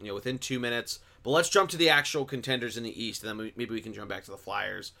goals, within 2 minutes. But let's jump to the actual contenders in the East, and then maybe we can jump back to the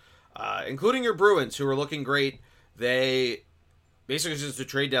Flyers, including your Bruins, who are looking great. They basically since the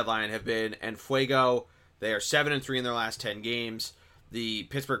trade deadline have been en fuego. They are 7-3 in their last 10 games. The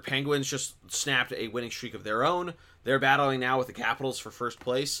Pittsburgh Penguins just snapped a winning streak of their own. They're battling now with the Capitals for first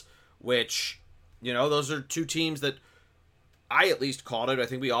place, which, those are two teams that I at least called it. I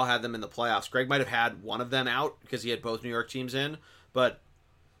think we all had them in the playoffs. Greg might have had one of them out because he had both New York teams in, but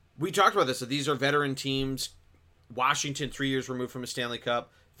we talked about this, that these are veteran teams. Washington, 3 years removed from a Stanley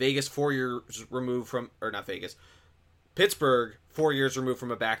Cup. Vegas, 4 years removed from, or not Vegas. Pittsburgh, 4 years removed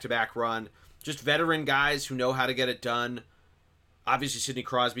from a back-to-back run. Just veteran guys who know how to get it done. obviously Sidney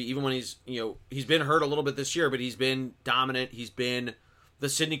Crosby, even when he's been hurt a little bit this year, but he's been dominant. He's been the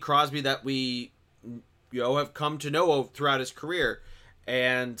Sidney Crosby that we have come to know throughout his career,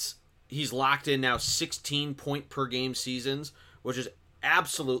 and he's locked in now 16 point per game seasons, which is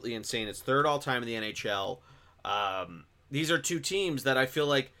absolutely insane. It's third all time in the NHL. These are two teams that I feel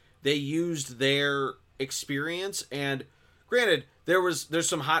like they used their experience, and granted, there's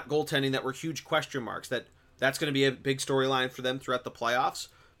some hot goaltending that were huge question marks. That's going to be a big storyline for them throughout the playoffs.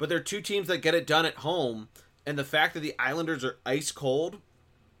 But they're two teams that get it done at home, and the fact that the Islanders are ice cold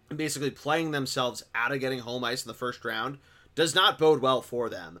and basically playing themselves out of getting home ice in the first round does not bode well for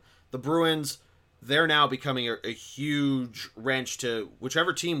them. The Bruins, they're now becoming a huge wrench to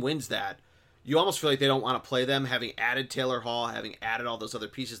whichever team wins that. You almost feel like they don't want to play them, having added Taylor Hall, having added all those other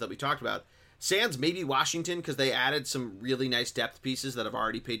pieces that we talked about. Sans maybe Washington, because they added some really nice depth pieces that have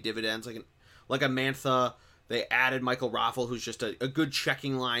already paid dividends, like a Mantha. They added Michael Raffl, who's just a good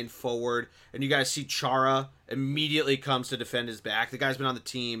checking line forward. And you guys see Chara immediately comes to defend his back. The guy's been on the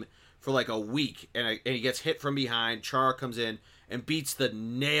team for like a week, and he gets hit from behind. Chara comes in and beats the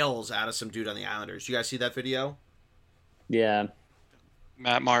nails out of some dude on the Islanders. You guys see that video? Yeah.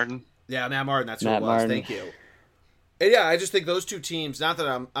 Matt Martin. Yeah, Matt Martin. That's who Matt it was. Martin. Thank you. And yeah, I just think those two teams. Not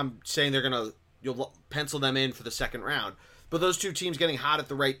that I'm saying you'll pencil them in for the second round, but those two teams getting hot at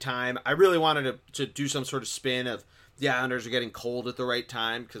the right time. I really wanted to do some sort of spin of the Islanders are getting cold at the right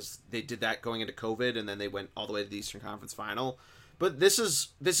time because they did that going into COVID, and then they went all the way to the Eastern Conference Final. But this is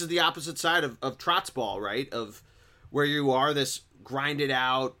the opposite side of Trotz ball, right? Of where you are this grinded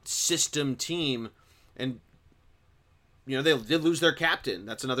out system team, and they did lose their captain.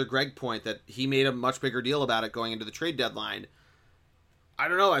 That's another Greg point that he made a much bigger deal about it going into the trade deadline. I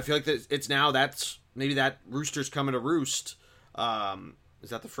don't know. I feel like it's now maybe that rooster's coming to roost. Is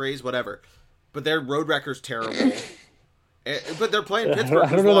that the phrase? Whatever. But their road record's terrible. But they're playing Pittsburgh.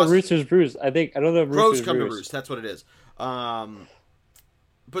 I don't know the roosters roost. I don't know the roosters come to roost. That's what it is. But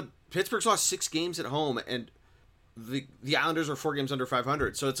Pittsburgh's lost 6 games at home, and the Islanders are 4 games under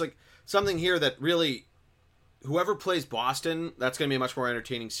 500. So it's like something here that really, whoever plays Boston, that's going to be a much more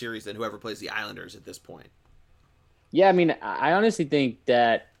entertaining series than whoever plays the Islanders at this point. Yeah, I mean, I honestly think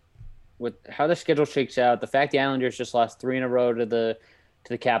that with how the schedule shakes out, the fact the Islanders just lost 3 in a row to the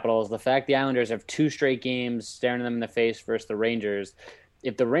Capitals, the fact the Islanders have 2 straight games staring them in the face versus the Rangers,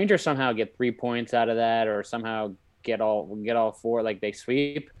 if the Rangers somehow get 3 points out of that, or somehow get all 4, like they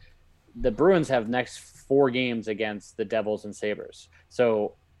sweep, the Bruins have next 4 games against the Devils and Sabres.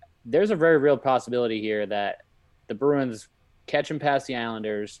 So there's a very real possibility here that the Bruins catch them past the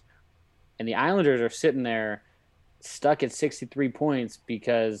Islanders, and the Islanders are sitting there stuck at 63 points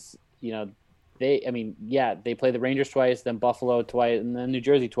because, they play the Rangers twice, then Buffalo twice, and then New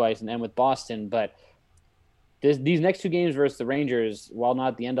Jersey twice, and end with Boston. But these next 2 games versus the Rangers, while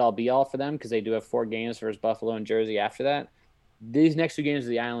not the end-all be-all for them, because they do have 4 games versus Buffalo and Jersey after that, these next 2 games of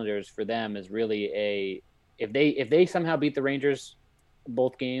the Islanders for them is really if they somehow beat the Rangers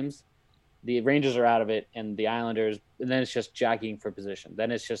both games, the Rangers are out of it, and the Islanders, and then it's just jockeying for position.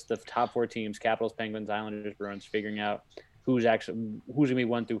 Then it's just the top 4 teams: Capitals, Penguins, Islanders, Bruins, figuring out who's gonna be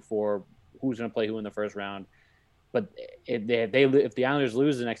 1 through 4, who's gonna play who in the first round. But if the Islanders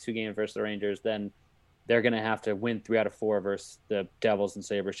lose the next 2 games versus the Rangers, then they're gonna have to win 3 out of 4 versus the Devils and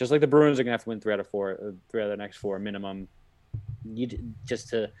Sabres. Just like the Bruins are gonna have to win 3 out of 4, 3 out of the next 4 minimum. Just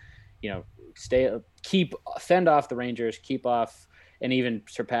to, fend off the Rangers, keep off, and even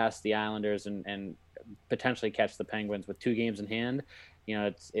surpass the Islanders and potentially catch the Penguins with 2 games in hand.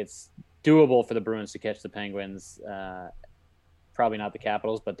 It's doable for the Bruins to catch the Penguins. Probably not the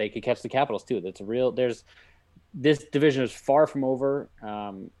Capitals, but they could catch the Capitals too. This division is far from over,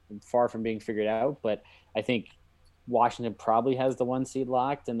 far from being figured out. But I think Washington probably has the 1 seed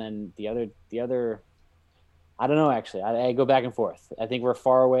locked, and then the other. I don't know. Actually, I go back and forth. I think we're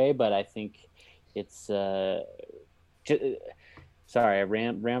far away, but I think it's. Sorry, I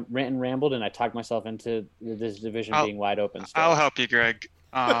rant and rambled, and I talked myself into this division being wide open. Still. I'll help you, Greg.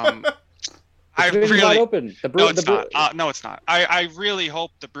 Wide open. No, it's not. I really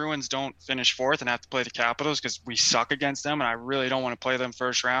hope the Bruins don't finish 4th and have to play the Capitals, because we suck against them, and I really don't want to play them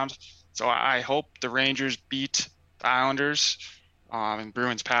first round. So I hope the Rangers beat the Islanders, and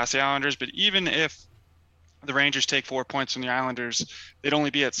Bruins pass the Islanders. But even if the Rangers take 4 points from the Islanders, they'd only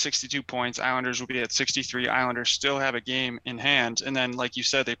be at 62 points. Islanders will be at 63. Islanders still have a game in hand. And then, like you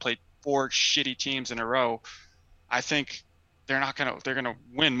said, they played 4 shitty teams in a row. I think they're going to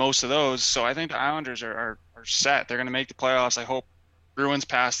win most of those. So I think the Islanders are set. They're going to make the playoffs. I hope Bruins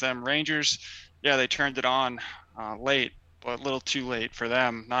pass them. Rangers, yeah, they turned it on late. but a little too late for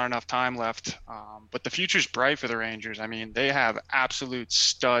them. Not enough time left. But the future's bright for the Rangers. I mean, they have absolute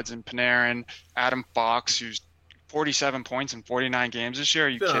studs in Panarin, Adam Fox, who's 47 points in 49 games this year. Are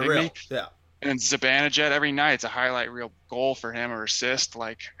you kidding me? Yeah. And Zibanejad every night, it's a highlight reel goal for him or assist.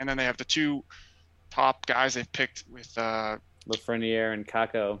 And then they have the two top guys they've picked with Lafreniere and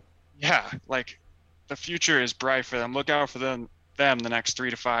Kako. Yeah, the future is bright for them. Look out for them the next 3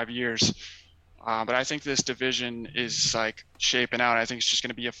 to 5 years. But I think this division is shaping out. I think it's just going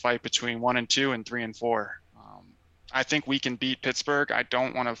to be a fight between 1 and 2 and 3 and 4. I think we can beat Pittsburgh. I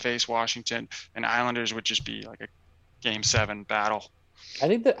don't want to face Washington, and Islanders would just be like a Game 7 battle. I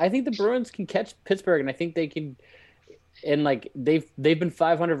think the Bruins can catch Pittsburgh, and I think they can. And they've been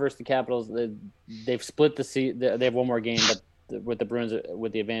 500 versus the Capitals. They've split they have one more game, but with the Bruins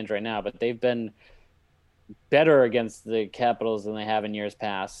with the advantage right now. But they've been better against the Capitals than they have in years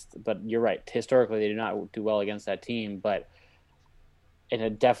past. But you're right. Historically, they do not do well against that team. But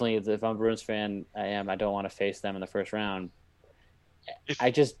it definitely, if I'm a Bruins fan, I don't want to face them in the first round.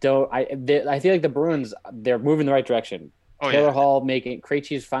 I just don't. I feel like the Bruins, they're moving the right direction. Taylor Hall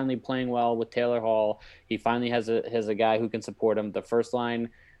Krejci is finally playing well with Taylor Hall. He finally has a guy who can support him. The first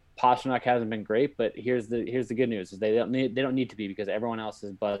line, Pastrnak hasn't been great, but here's the good news: is they don't need to be, because everyone else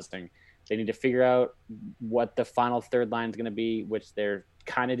is buzzing. They need to figure out what the final third line is going to be, which they're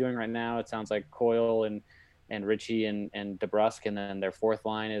kind of doing right now. It sounds like Coyle and Ritchie and DeBrusk, and then their fourth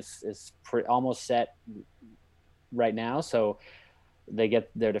line is almost set right now. So they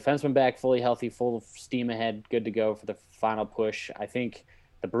get their defenseman back fully healthy, full steam ahead, good to go for the final push. I think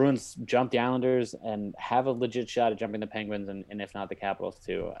the Bruins jump the Islanders and have a legit shot at jumping the Penguins, and if not, the Capitals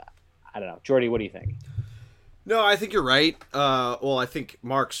too. I don't know. Jordy, what do you think? No, I think you're right. Well, I think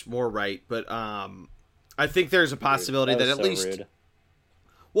Mark's more right, but I think there's a possibility that at so least... Rude.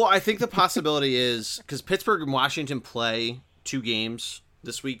 Well, I think the possibility is, because Pittsburgh and Washington play 2 games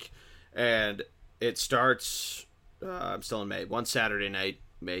this week, and it starts... I'm still in May. One Saturday night,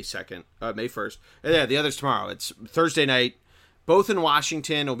 May 2nd, May 1st. And yeah, the other's tomorrow. It's Thursday night, both in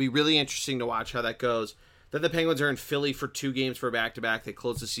Washington. It'll be really interesting to watch how that goes. Then the Penguins are in Philly for 2 games for a back-to-back. They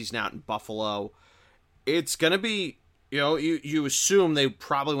close the season out in Buffalo. It's going to be, you assume they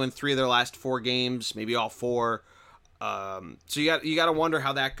probably win 3 of their last 4 games, maybe all 4. So you got to wonder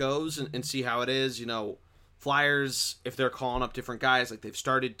how that goes and see how it is. Flyers, if they're calling up different guys like they've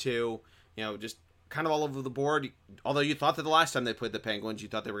started to, just kind of all over the board. Although you thought that the last time they played the Penguins, you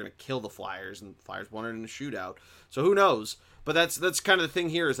thought they were going to kill the Flyers, and the Flyers won it in a shootout. So who knows? But that's kind of the thing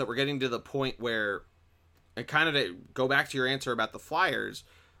here, is that we're getting to the point where, and kind of to go back to your answer about the Flyers,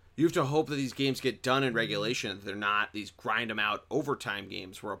 you have to hope that these games get done in regulation, that they're not these grind them out overtime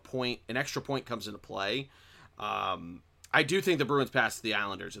games where an extra point comes into play. I do think the Bruins pass the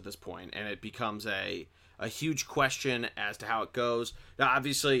Islanders at this point, and it becomes a huge question as to how it goes. Now,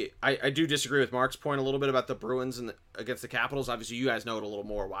 obviously, I do disagree with Mark's point a little bit about the Bruins against the Capitals. Obviously, you guys know it a little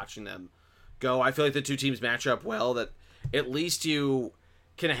more watching them go. I feel like the 2 teams match up well, that at least you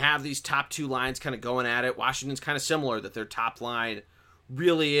can have these top 2 lines kind of going at it. Washington's kind of similar, that their top line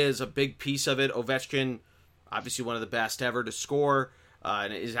really is a big piece of it. Ovechkin, obviously one of the best ever to score,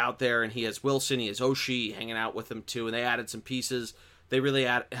 and is out there, and he has Wilson, he has Oshie hanging out with him too, and they added some pieces. They really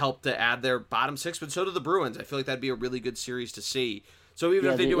helped to add their bottom 6, but so do the Bruins. I feel like that'd be a really good series to see. So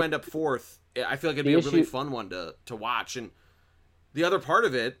even if they do end up 4th, I feel like it'd be a really fun one to watch. And the other part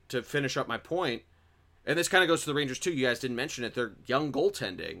of it, to finish up my point, and this kind of goes to the Rangers too, you guys didn't mention it, they're young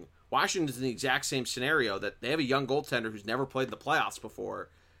goaltending. Washington's in the exact same scenario, that they have a young goaltender who's never played in the playoffs before,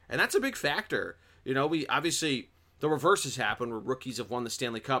 and that's a big factor. We obviously, the reverse has happened, where rookies have won the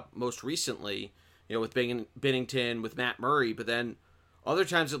Stanley Cup most recently, with Binnington, with Matt Murray, but then other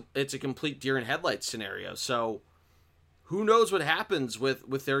times it's a complete deer in headlights scenario. So who knows what happens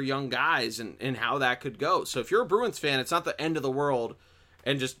with their young guys and how that could go. So if you're a Bruins fan, it's not the end of the world,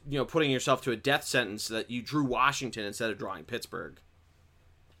 and just putting yourself to a death sentence that you drew Washington instead of drawing Pittsburgh.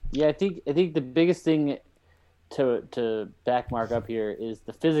 Yeah, I think the biggest thing to back Mark up here is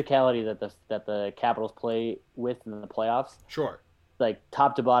the physicality that the Capitals play with in the playoffs. Sure.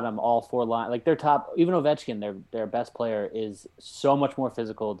 Top to bottom, all 4 lines. Their top, even Ovechkin, their best player, is so much more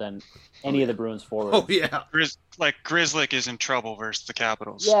physical than any of the Bruins forwards. Oh yeah, Grzelcyk is in trouble versus the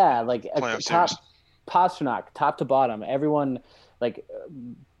Capitals. Yeah, Pastrnak, top to bottom, everyone.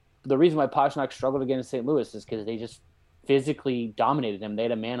 The reason why Pastrnak struggled against St. Louis is because they just physically dominated him. They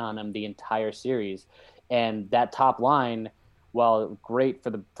had a man on him the entire series, and that top line, while great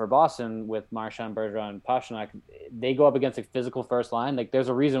for Boston with Marchand, Bergeron, and Pastrnak, they go up against a physical first line. There's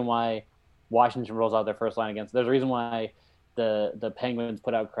a reason why Washington rolls out their first line against. There's a reason why the Penguins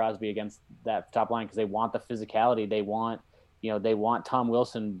put out Crosby against that top line, because they want the physicality. They want they want Tom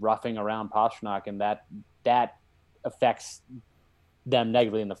Wilson roughing around Pastrnak, and that affects them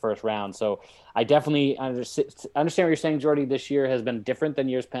negatively in the first round. So I definitely understand what you're saying, Jordy. This year has been different than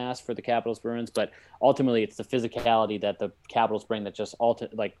years past for the Capitals Bruins, but ultimately it's the physicality that the Capitals bring that just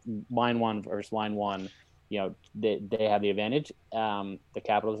like line one versus line one. They have the advantage. The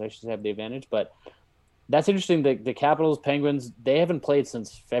Capitals, I should have the advantage, but that's interesting. The Capitals, Penguins, they haven't played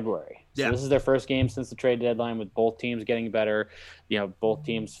since February. So This is their first game since the trade deadline, with both teams getting better. Both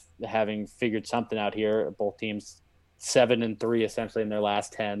teams having figured something out here. Both teams 7-3 essentially in their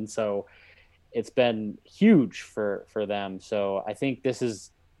last 10. So it's been huge for them. So I think this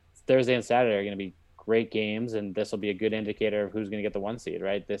is Thursday and Saturday are going to be great games, and this will be a good indicator of who's going to get the 1 seed,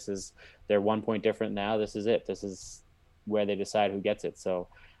 right? They're 1 point different now. This is it. This is where they decide who gets it. So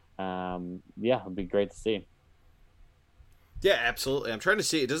it'll be great to see. Yeah, absolutely. I'm trying to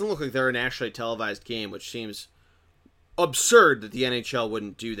see. It doesn't look like they're a nationally televised game, which seems absurd that the NHL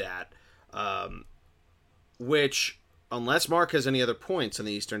wouldn't do that. Which, unless Mark has any other points in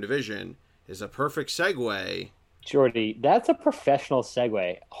the Eastern Division, is a perfect segue. Jordy, that's a professional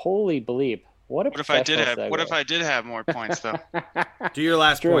segue. Holy bleep. What if I did have more points, though? Do your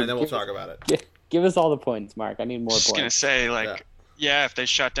last point, then we'll talk about it. Give us all the points, Mark. I need more points. I was going to say, if they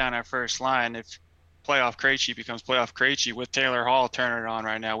shut down our first line, if playoff Krejci becomes playoff Krejci with Taylor Hall turning it on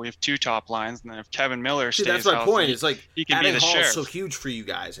right now, we have 2 top lines, and then if Kevin Miller stays that's my healthy, point. It's like he can be the sheriff. so huge for you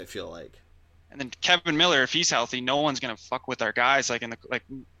guys, I feel like. And then Kevin Miller, if he's healthy, no one's going to fuck with our guys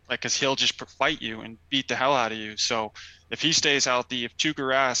because he'll just fight you and beat the hell out of you. So if he stays healthy, if Tuukka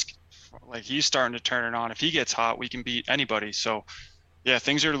Rask, he's starting to turn it on, if he gets hot, we can beat anybody. So yeah,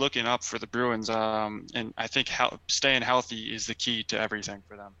 things are looking up for the Bruins. And I think staying healthy is the key to everything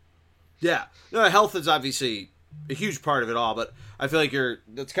for them. Yeah. No, health is obviously a huge part of it all, but I feel like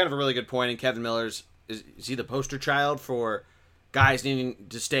that's kind of a really good point. And Kevin Miller's, is he the poster child for guys needing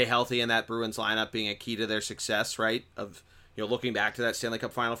to stay healthy, and that Bruins lineup being a key to their success, right? Of looking back to that Stanley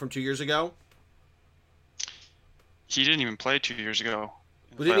Cup final from 2 years ago. He didn't even play 2 years ago.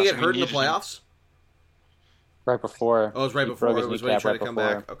 Didn't he get hurt in the playoffs? Right before. Oh, it was right before. It was when he tried to come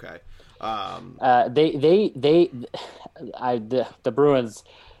back. Okay. The Bruins.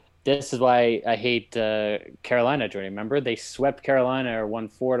 This is why I hate Carolina. Do you remember? They swept Carolina or won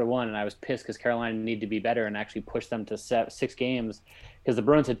 4-1, and I was pissed because Carolina needed to be better and actually push them to 6 games because the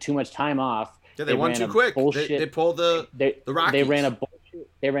Bruins had too much time off. Yeah, they won too quick. They pulled the Rockies.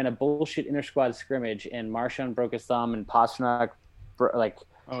 They ran a bullshit inter-squad scrimmage, and Marchand broke his thumb, and Pastrnak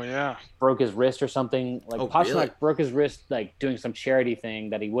broke his wrist or something. Pastrnak broke his wrist doing some charity thing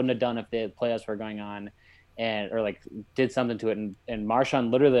that he wouldn't have done if the playoffs were going on. Or did something to it, and Marchand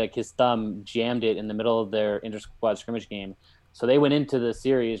literally his thumb jammed it in the middle of their inter-squad scrimmage game. So they went into the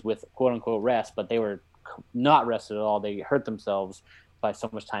series with quote unquote rest, but they were not rested at all. They hurt themselves by so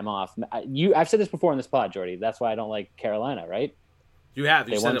much time off. I've said this before in this pod, Jordy. That's why I don't like Carolina, right? You have.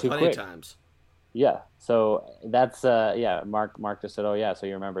 You said it plenty of times. Yeah. So that's Mark just said, oh yeah, so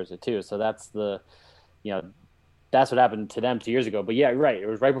he remembers it too. So that's that's what happened to them 2 years ago. But yeah, right. It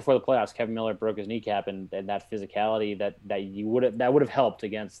was right before the playoffs. Kevin Miller broke his kneecap, and that physicality that would have helped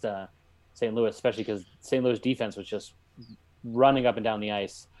against St. Louis, especially because St. Louis defense was just running up and down the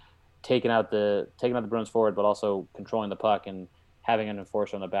ice, taking out the Bruins forward, but also controlling the puck, and having an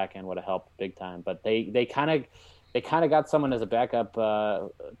enforcer on the back end would have helped big time. But they kind of got someone as a backup,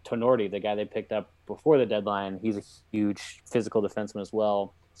 Tonordi, the guy they picked up before the deadline. He's a huge physical defenseman as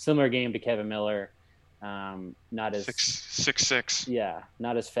well. Similar game to Kevin Miller. Not as 6'6". Yeah,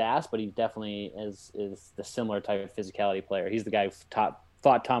 not as fast, but he definitely is the similar type of physicality player. He's the guy who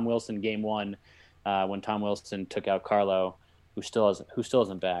fought Tom Wilson game 1 when Tom Wilson took out Carlo, who still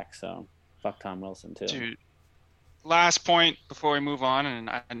isn't back. So fuck Tom Wilson too. Dude, last point before we move on, and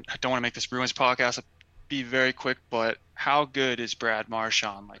I don't want to make this Bruins podcast be very quick, but how good is Brad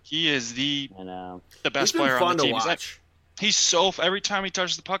Marchand? He is the best player on the team. He's so every time he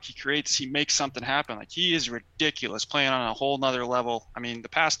touches the puck, he makes something happen. He is ridiculous, playing on a whole nother level. I mean, the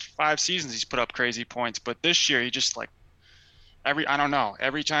past 5 seasons he's put up crazy points, but this year he just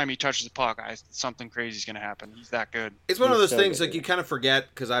every time he touches the puck, something crazy is going to happen. He's that good. It's one of those things you kind of forget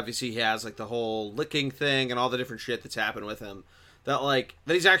because obviously he has the whole licking thing and all the different shit that's happened with him. That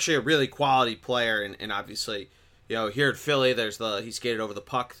he's actually a really quality player, and obviously, here at Philly, there's he skated over the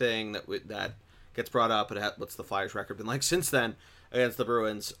puck thing that gets brought up. What's the Flyers record been like since then against the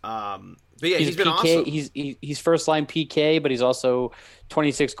Bruins? But yeah, he's been awesome. He's first line PK, but he's also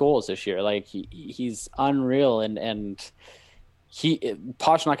 26 goals this year. He's unreal, and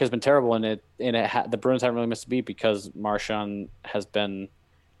Pastrnak has been terrible in it. The Bruins haven't really missed a beat because Marchand has been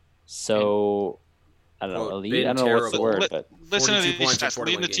so I don't know, Quote, elite. been I don't know what's the terrible. word, but Listen to 42 these points in stats: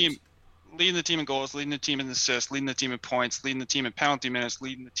 41 games. leading the team in goals, leading the team in assists, leading the team in points, leading the team in penalty minutes,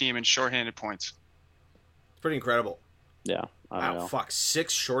 leading the team in shorthanded points. It's pretty incredible. yeah, I don't Wow, know. fuck,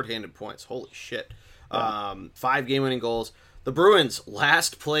 6 shorthanded points. Holy shit. Yeah. 5 game-winning goals. The Bruins,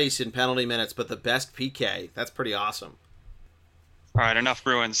 last place in penalty minutes, but the best PK. That's pretty awesome. All right, enough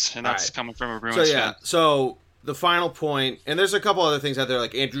Bruins, and that's All right. coming from a Bruins So, yeah, fan. so the final point, and there's a couple other things out there,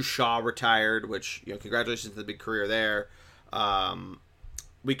 like Andrew Shaw retired, which, congratulations to the big career there.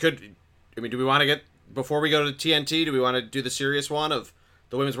 We could, do we want to get, before we go to TNT, do we want to do the serious one of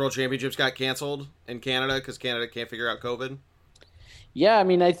the Women's World Championships got canceled in Canada because Canada can't figure out COVID? Yeah, I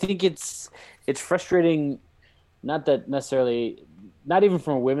mean, I think it's frustrating. Not that necessarily, not even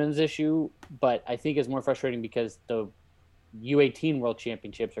from a women's issue, but I think it's more frustrating because the U18 World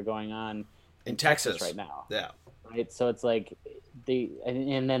Championships are going on In Texas right now. Yeah. Right, so it's like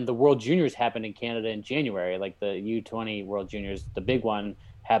and then the World Juniors happened in Canada in January. Like the U20 World Juniors, the big one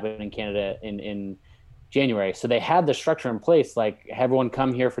happened in Canada in January. So they had the structure in place, like everyone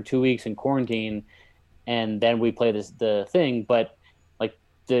come here for 2 weeks in quarantine, and then we play the thing. But like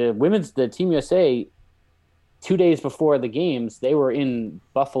the Team USA, 2 days before the games, they were in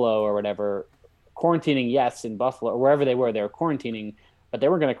Buffalo or whatever, quarantining. Yes, in Buffalo or wherever they were quarantining, but they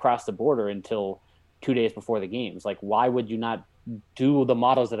weren't going to cross the border until 2 days before the games. Like, why would you not do the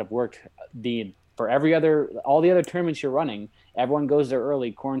models that have worked for all the other tournaments you're running? Everyone goes there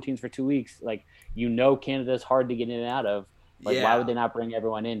early, quarantines for 2 weeks. Like, Canada's hard to get in and out of. Like, Yeah. why would they not bring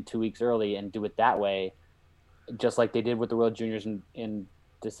everyone in 2 weeks early and do it that way, just like they did with the World Juniors in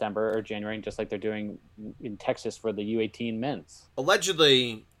December or January, and just like they're doing in Texas for the U18 men's?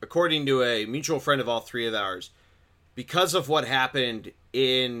 Allegedly, according to a mutual friend of all three of ours, because of what happened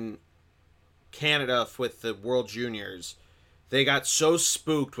in Canada with the World Juniors, they got so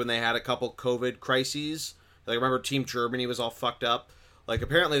spooked when they had a couple COVID crises. Like, remember Team Germany was all fucked up? Like,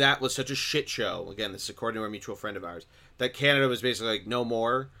 apparently that was such a shit show. Again, this is according to a mutual friend of ours, that Canada was basically like, no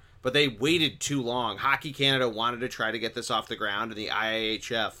more. But they waited too long. Hockey Canada wanted to try to get this off the ground, and the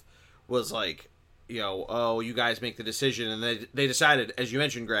IIHF was like, oh, you guys make the decision. And they decided, as you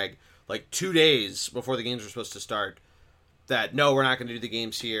mentioned, Greg, like 2 days before the games were supposed to start, that no, we're not going to do the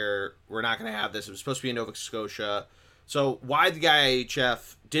games here. We're not going to have this. It was supposed to be in Nova Scotia. So why the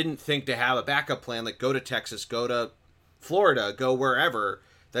IIHF didn't think to have a backup plan, like go to Texas, go to Florida, go wherever,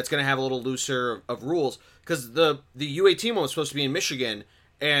 that's going to have a little looser of rules. Because the U18 one was supposed to be in Michigan,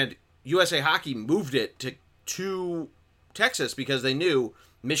 and USA Hockey moved it to Texas because they knew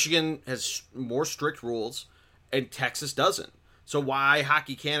Michigan has more strict rules and Texas doesn't. So why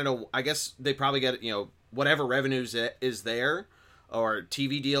Hockey Canada, I guess they probably get, whatever revenues is there, or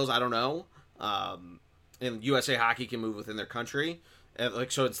TV deals, I don't know. And USA Hockey can move within their country.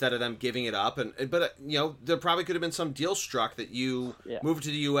 So instead of them giving it up, but there probably could have been some deal struck that you move it to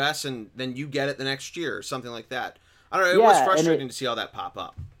the US and then you get it the next year or something like that. I don't know. It was frustrating to see all that pop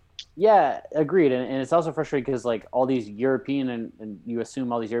up. Yeah, agreed. And it's also frustrating because like all these European and you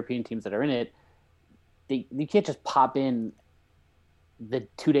assume all these European teams that are in it, you can't just pop in the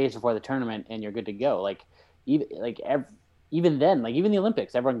 2 days before the tournament and you're good to go. Like even then, like even the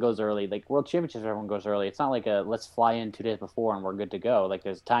Olympics, everyone goes early. Like World Championships, everyone goes early. It's not like let's fly in 2 days before and we're good to go. Like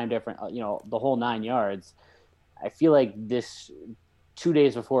there's time different, the whole 9 yards. I feel like this 2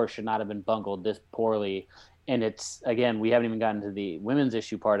 days before should not have been bungled this poorly. And it's, again, we haven't even gotten to the women's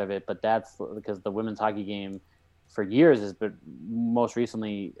issue part of it, but that's because the women's hockey game for years has been, most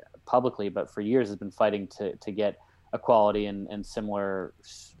recently publicly, but for years has been fighting to get equality and similar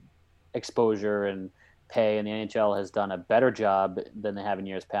exposure and pay. And the NHL has done a better job than they have in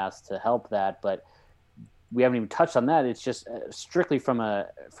years past to help that. But we haven't even touched on that. It's just strictly from a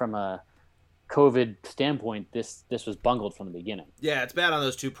COVID standpoint, this was bungled from the beginning. Yeah, it's bad on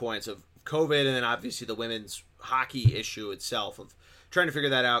those 2 points of COVID and then obviously the women's hockey issue itself of trying to figure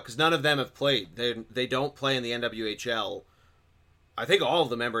that out because none of them have played. They don't play in the NWHL. I think all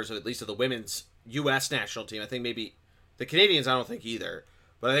of the members, at least of the women's U.S. national team, I think maybe the Canadians, I don't think either,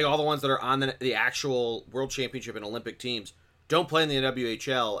 but I think all the ones that are on the actual World Championship and Olympic teams don't play in the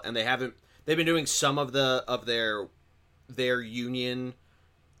NWHL, and they've been doing some of their union.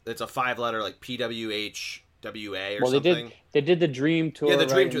 It's a 5-letter like PWHWA or something. They did the Dream Tour. Yeah, the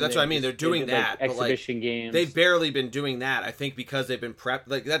Dream right? Tour. That's what I mean. They're doing that. Like, exhibition games. They've barely been doing that, I think, because they've been prepped.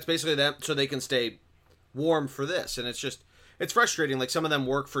 Like, that's basically them so they can stay warm for this. And it's frustrating. Like, some of them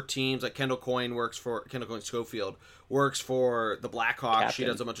work for teams. Like, Kendall Coyne Schofield works for the Blackhawks. Captain. She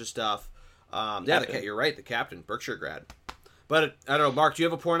does a bunch of stuff. You're right. The captain, Berkshire grad. But I don't know, Mark, do you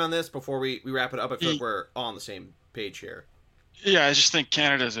have a point on this before we wrap it up? I feel like we're all on the same page here. Yeah, I just think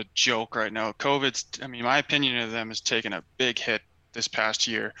Canada is a joke right now. I mean, my opinion of them has taken a big hit this past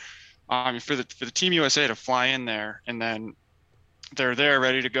year. For the Team USA to fly in there and then they're there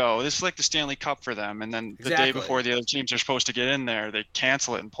ready to go. This is like the Stanley Cup for them. And then the day Exactly. before the other teams are supposed to get in there, they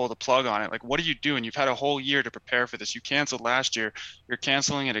cancel it and pull the plug on it. Like, what are you doing? You've had a whole year to prepare for this. You canceled last year. You're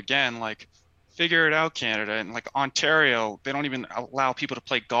canceling it again. Like, figure it out, Canada. And like Ontario, they don't even allow people to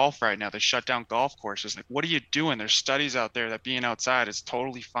play golf right now. They shut down golf courses. Like, what are you doing? There's studies out there that being outside is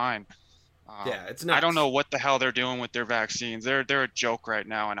totally fine. Yeah, it's I don't nuts. know what the hell they're doing with their vaccines. They're a joke right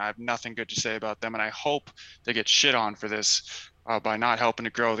now, and I have nothing good to say about them. And I hope they get shit on for this by not helping to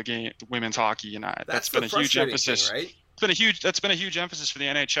grow the game, women's hockey. And That's that's the been a huge frustrating thing, emphasis. right? That's been a huge emphasis for the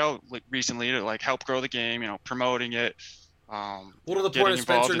NHL like, recently to like help grow the game. Promoting it, Well, to the point getting of Spencer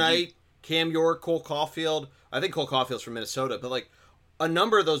involved in youth. Knight, Cam York, Cole Caulfield. I think Cole Caulfield's from Minnesota, but like a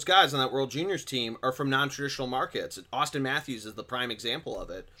number of those guys on that World Juniors team are from non-traditional markets. Austin Matthews is the prime example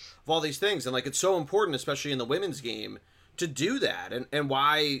of all these things, and like it's so important, especially in the women's game, to do that. And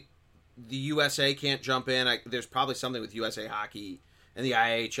why the USA can't jump in? There's probably something with USA Hockey and the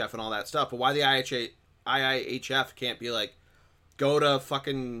IIHF and all that stuff, but why the IIHF can't be like go to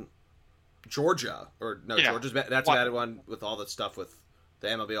fucking Georgia, or no, Yeah. that's a What? bad one with all the stuff with the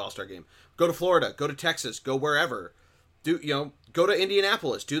MLB All Star Game. Go to Florida, go to Texas, go wherever. Go to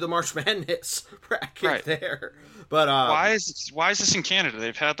Indianapolis, do the March Madness bracket Right. there. But Why is this in Canada?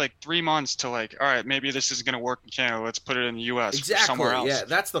 They've had like 3 months to like, all right, maybe this isn't going to work in Canada. Let's put it in the U.S. or somewhere exactly, yeah, else.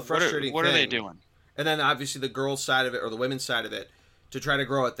 that's the What are frustrating what are they thing. doing? And then obviously the girls' side of it or the women's side of it to try to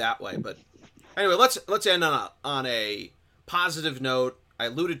grow it that way. But anyway, let's end on a positive note. I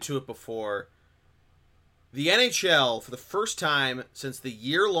alluded to it before. The NHL, for the first time since the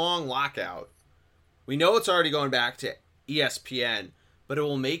year-long lockout, we know it's already going back to ESPN, but it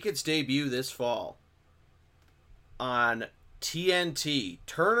will make its debut this fall on TNT.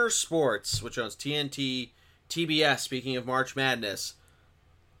 Turner Sports, which owns TNT, TBS, speaking of March Madness,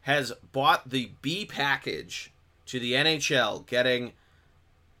 has bought the B package to the NHL, getting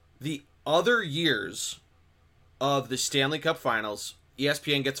the other years of the Stanley Cup Finals.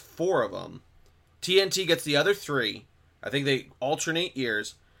 ESPN gets 4 of them. TNT gets the other 3. I think they alternate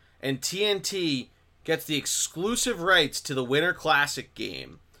years. And TNT gets the exclusive rights to the Winter Classic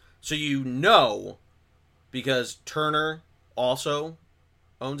game. So you know, because Turner also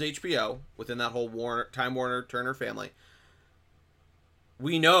owns HBO within that whole Time Warner Turner family.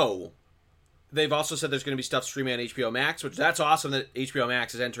 We know they've also said there's going to be stuff streaming on HBO Max, which that's awesome that HBO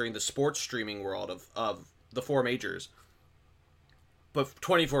Max is entering the sports streaming world of the 4 majors. But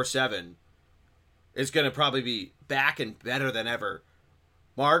 24/7 is going to probably be back and better than ever.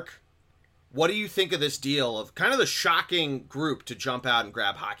 Mark, what do you think of this deal of kind of the shocking group to jump out and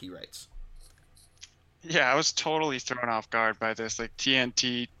grab hockey rights? Yeah, I was totally thrown off guard by this. Like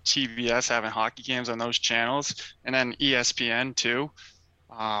TNT, TBS having hockey games on those channels, and then ESPN too.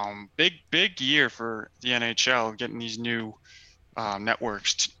 Big year for the NHL getting these new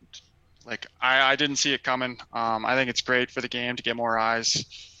networks. Like I didn't see it coming. I think it's great for the game to get more eyes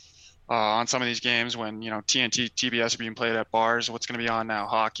on some of these games when TNT, TBS are being played at bars. What's going to be on now?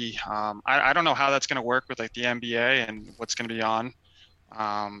 Hockey. I don't know how that's going to work with like the NBA and what's going to be on.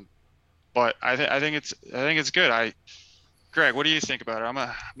 But I think it's good. Greg, what do you think about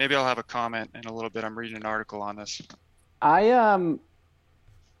it? Maybe I'll have a comment in a little bit. I'm reading an article on this. I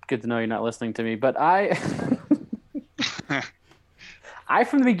good to know you're not listening to me, but I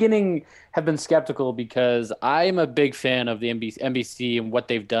from the beginning have been skeptical because I'm a big fan of the NBC and what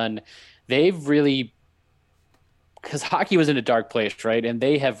they've done. They've really, because hockey was in a dark place, right? And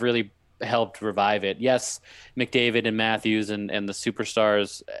they have really helped revive it. Yes, McDavid and Matthews and the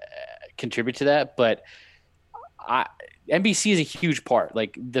superstars contribute to that, but NBC is a huge part.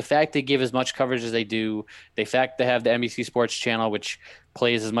 Like the fact they give as much coverage as they do, the fact they have the NBC Sports Channel, which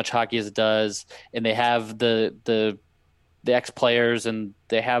plays as much hockey as it does, and they have the ex players and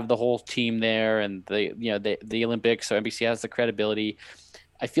they have the whole team there, and the Olympics. So NBC has the credibility.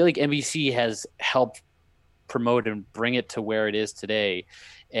 I feel like NBC has helped promote and bring it to where it is today,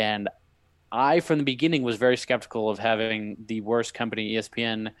 and I from the beginning was very skeptical of having the worst company,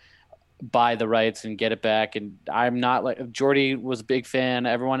 ESPN, buy the rights and get it back. And I'm not like Jordy was a big fan.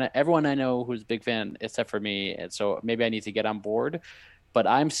 Everyone I know who's a big fan, except for me. And so maybe I need to get on board, but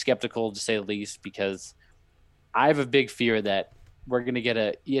I'm skeptical to say the least because I have a big fear that we're going to get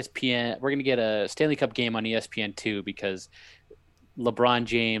a Stanley Cup game on ESPN2 because LeBron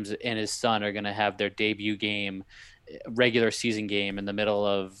James and his son are going to have their debut game, regular season game in the middle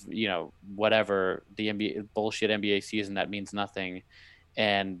of, whatever the NBA bullshit NBA season that means nothing.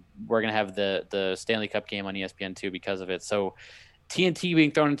 and we're gonna have the Stanley Cup game on ESPN2 because of it. So TNT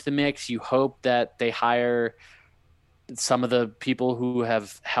being thrown into the mix, you hope that they hire some of the people who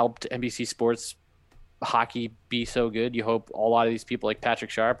have helped NBC Sports hockey be so good. You hope a lot of these people, like Patrick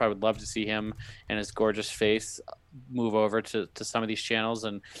Sharp, I would love to see him and his gorgeous face move over to some of these channels.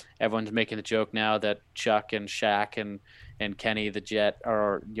 And everyone's making the joke now that Chuck and Shaq and Kenny the Jet,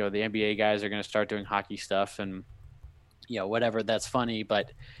 or the NBA guys, are going to start doing hockey stuff, and whatever. That's funny,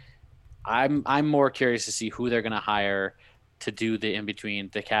 but I'm more curious to see who they're going to hire to do the in between,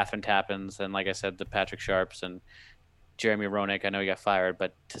 the Catherine Tappins, and like I said, the Patrick Sharps and Jeremy Roenick. I know he got fired,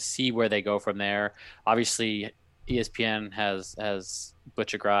 but to see where they go from there. Obviously, ESPN has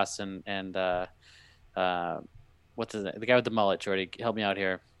Butcher Gross and what's his name? The guy with the mullet. Jordy, help me out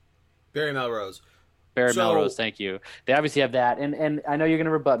here. Barry Melrose. Melrose, thank you. They obviously have that, and I know you're going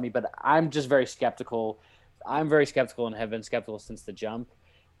to rebut me, but I'm just very skeptical. I'm very skeptical and have been skeptical since the jump.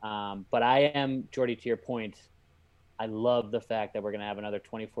 But I am, Jordy, to your point, I love the fact that we're going to have another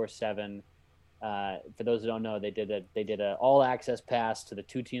 24/7. For those who don't know, they did a all access pass to the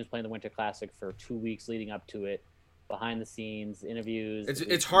two teams playing the Winter Classic for 2 weeks leading up to it, behind the scenes interviews.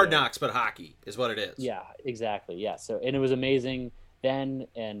 It's Hard Knocks, but hockey is what it is. Yeah, exactly. Yeah. So, and it was amazing then,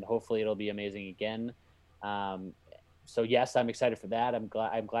 and hopefully it'll be amazing again. So yes, I'm excited for that. I'm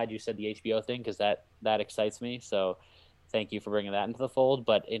glad you said the HBO thing, because that excites me. So thank you for bringing that into the fold.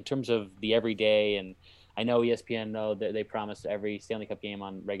 But in terms of the everyday, and I know ESPN that they promised every Stanley Cup game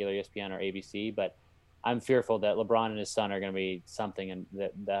on regular ESPN or ABC, but I'm fearful that LeBron and his son are going to be something, and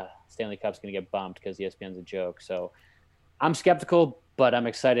that the Stanley Cup's going to get bumped because ESPN's a joke. So I'm skeptical, but I'm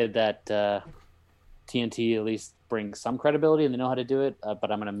excited that TNT at least brings some credibility and they know how to do it.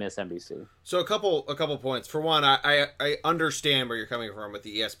 But I'm going to miss NBC. So a couple points. For one, I understand where you're coming from with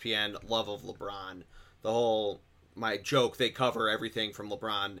the ESPN love of LeBron. The whole my joke, they cover everything from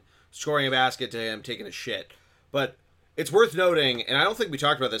LeBron scoring a basket to him taking a shit. But it's worth noting, and I don't think we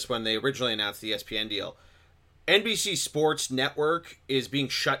talked about this when they originally announced the ESPN deal, NBC Sports Network is being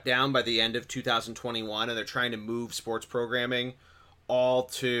shut down by the end of 2021, and they're trying to move sports programming all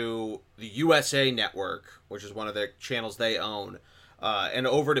to the USA Network, which is one of the channels they own, and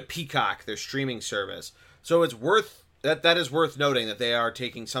over to Peacock, their streaming service. So it's that is worth noting that they are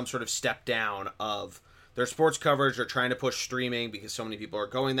taking some sort of step down of their sports coverage. They're trying to push streaming because so many people are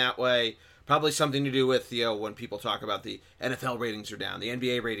going that way. Probably something to do with, when people talk about the NFL ratings are down, the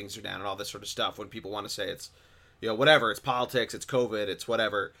NBA ratings are down, and all this sort of stuff. When people want to say it's, whatever, it's politics, it's COVID, it's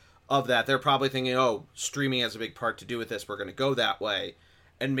whatever of that, they're probably thinking, streaming has a big part to do with this. We're going to go that way.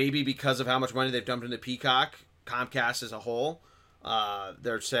 And maybe because of how much money they've dumped into Peacock, Comcast as a whole,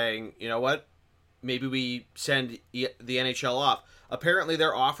 they're saying, you know what? Maybe we send the NHL off. Apparently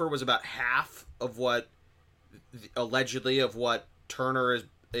their offer was about half of what, allegedly, of what Turner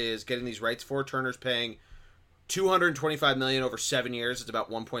is getting these rights for. Turner's paying $225 million over 7 years. It's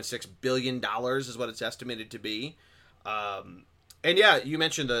about $1.6 billion is what it's estimated to be. And yeah, you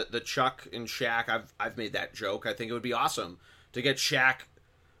mentioned the Chuck and Shaq. I've made that joke. I think it would be awesome to get Shaq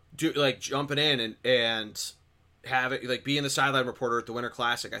jumping in and have it be in the sideline reporter at the Winter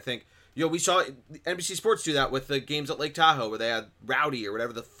Classic. I think we saw NBC Sports do that with the games at Lake Tahoe where they had Rowdy or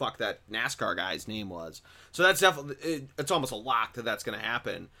whatever the fuck that NASCAR guy's name was. So that's definitely, it's almost a lock that that's going to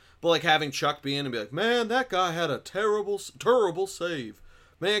happen. But having Chuck be in and be like, man, that guy had a terrible save.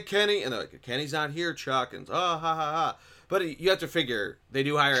 Man, Kenny, and they're like, Kenny's not here, Chuck, and ha ha ha. But you have to figure they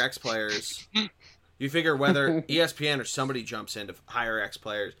do hire ex-players. You figure whether ESPN or somebody jumps in to hire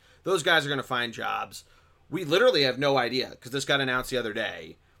ex-players, those guys are going to find jobs. We literally have no idea because this got announced the other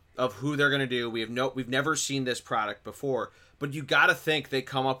day of who they're going to do. We've never seen this product before, but you got to think they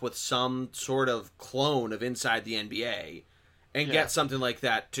come up with some sort of clone of Inside the NBA and get something like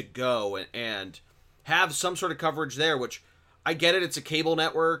that to go and have some sort of coverage there, which I get it. It's a cable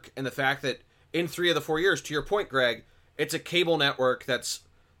network, and the fact that in 3 of the 4 years, to your point, Greg, it's a cable network that's,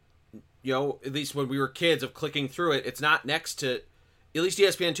 at least when we were kids of clicking through it, it's not next to, at least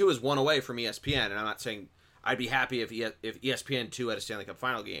ESPN2 is one away from ESPN, and I'm not saying I'd be happy if ESPN2 had a Stanley Cup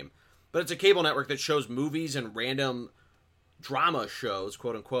final game, but it's a cable network that shows movies and random drama shows,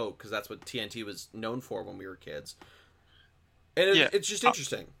 quote unquote, because that's what TNT was known for when we were kids. And it's just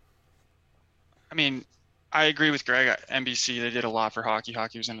interesting. I mean, I agree with Greg. NBC, they did a lot for hockey.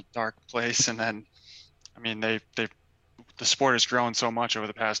 Hockey was in a dark place, and then, I mean, the sport has grown so much over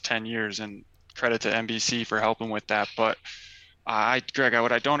the past 10 years, and credit to NBC for helping with that. But Greg,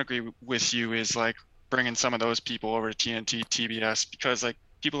 what I don't agree with you is bringing some of those people over to TNT, TBS, because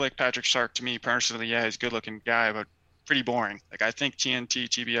people like Patrick Shark, to me personally, he's a good looking guy, but pretty boring. I think TNT,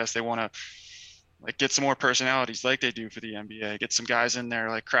 TBS, they want to Like, get some more personalities like they do for the NBA. Get some guys in there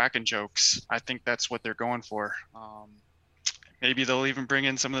like cracking jokes. I think that's what they're going for. Maybe they'll even bring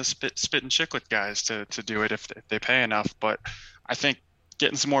in some of the spit and chiclet guys to do it if they pay enough. But I think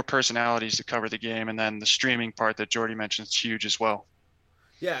getting some more personalities to cover the game, and then the streaming part that Jordy mentioned is huge as well.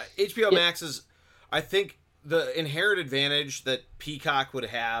 Yeah, HBO Max is, I think, the inherent advantage that Peacock would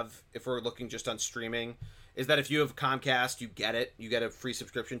have if we're looking just on streaming is that if you have Comcast, you get it. You get a free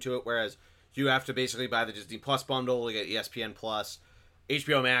subscription to it, whereas you have to basically buy the Disney Plus bundle to get ESPN Plus.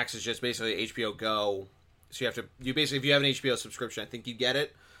 HBO Max is just basically HBO Go. So you basically, if you have an HBO subscription, I think you get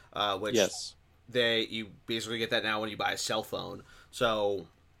it. Which yes. you basically get that now when you buy a cell phone. So,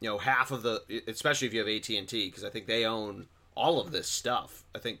 half of especially if you have AT&T, because I think they own all of this stuff.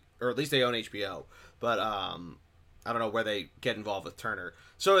 I think, or at least they own HBO. But I don't know where they get involved with Turner.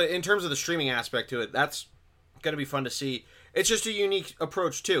 So in terms of the streaming aspect to it, that's going to be fun to see. It's just a unique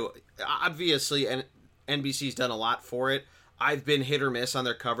approach too. Obviously, NBC's done a lot for it. I've been hit or miss on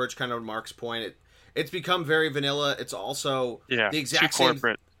their coverage, kind of Mark's point. It's become very vanilla. It's also the exact too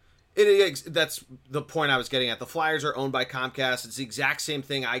corporate. That's the point I was getting at. The Flyers are owned by Comcast. It's the exact same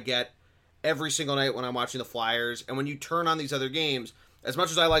thing I get every single night when I'm watching the Flyers. And when you turn on these other games, as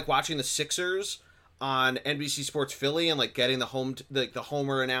much as I like watching the Sixers on NBC Sports Philly and like getting the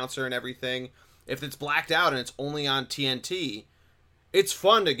Homer announcer and everything, if it's blacked out and it's only on TNT, it's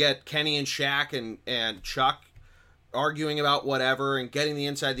fun to get Kenny and Shaq and Chuck arguing about whatever and getting the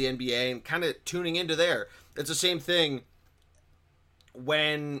inside the NBA and kind of tuning into there. It's the same thing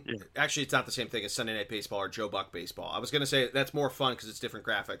when actually it's not the same thing as Sunday Night Baseball or Joe Buck Baseball. I was going to say that's more fun because it's different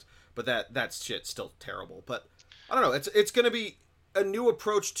graphics, but that shit's still terrible. But I don't know. It's going to be a new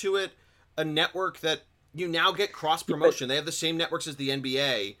approach to it, a network that you now get cross promotion. They have the same networks as the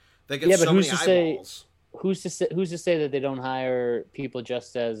NBA. They get so many eyeballs. Who's to say that they don't hire people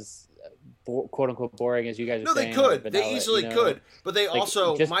just as quote unquote boring as you guys are saying? No, they could. They easily could. But they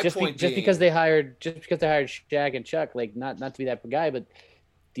also just because they hired Shaq and Chuck, like not to be that guy, but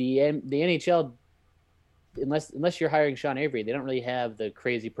the NHL, unless you're hiring Sean Avery, they don't really have the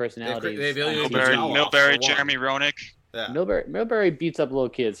crazy personalities. They have Milbury, Jeremy Roenick. Yeah. Milbury beats up little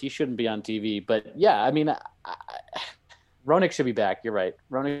kids. He shouldn't be on TV. But yeah, I mean, Roenick should be back. You're right.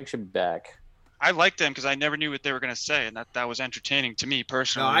 Roenick should be back. I liked them because I never knew what they were going to say, and that was entertaining to me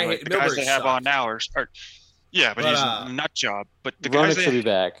personally. No, the guys they have on now he's a nut job. But the guys should be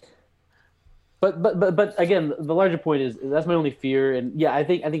back. But again, the larger point is that's my only fear, and yeah, I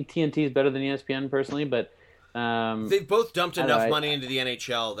think TNT is better than ESPN personally, but they've both dumped enough money into the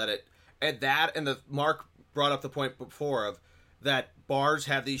NHL that Mark brought up the point before of that bars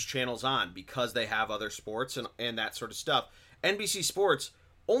have these channels on because they have other sports and that sort of stuff. NBC Sports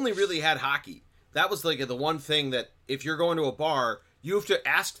only really had hockey. That was like the one thing that if you're going to a bar, you have to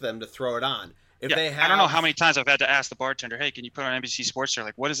ask them to throw it on. I don't know how many times I've had to ask the bartender, hey, can you put on NBC Sports? They're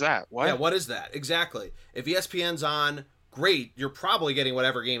like, what is that? What? Yeah, what is that? Exactly. If ESPN's on, great. You're probably getting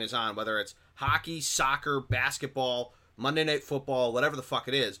whatever game is on, whether it's hockey, soccer, basketball, Monday Night Football, whatever the fuck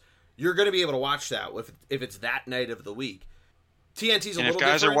it is. You're going to be able to watch that if it's that night of the week. TNT's a little different. If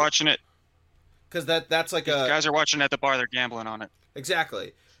guys are watching it, because that's like guys are watching at the bar, they're gambling on it.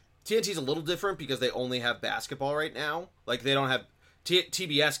 Exactly. TNT's a little different because they only have basketball right now. Like they don't have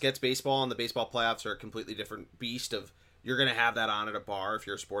TBS gets baseball, and the baseball playoffs are a completely different beast. Of you're going to have that on at a bar if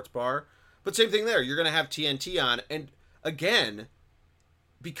you're a sports bar, but same thing there. You're going to have TNT on, and again,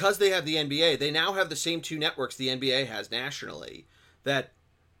 because they have the NBA, they now have the same two networks the NBA has nationally. That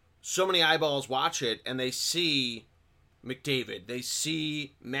so many eyeballs watch it, and they see McDavid, they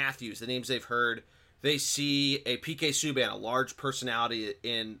see Matthews, the names they've heard. They see a PK Subban, a large personality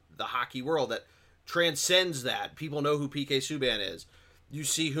in the hockey world that transcends that. People know who PK Subban is. You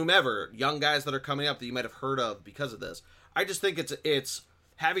see whomever, young guys that are coming up that you might have heard of because of this. I just think it's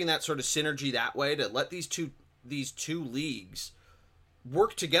having that sort of synergy that way to let these two leagues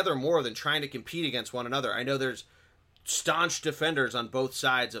work together more than trying to compete against one another. I know there's staunch defenders on both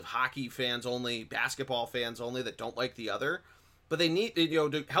sides of hockey fans only, basketball fans only that don't like the other. But they need,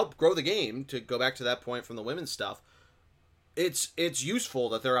 to help grow the game, to go back to that point from the women's stuff. It's useful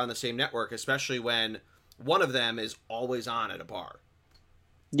that they're on the same network, especially when one of them is always on at a bar.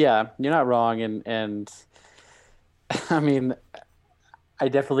 Yeah, you're not wrong. And I mean,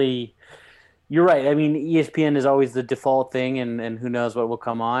 you're right. I mean, ESPN is always the default thing, and who knows what will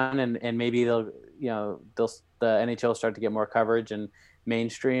come on. And maybe the NHL start to get more coverage and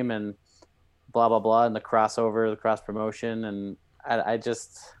mainstream and blah blah blah, and the crossover, the cross promotion, and I'm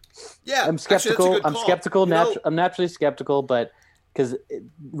skeptical. Actually, I'm skeptical. I'm naturally skeptical, but because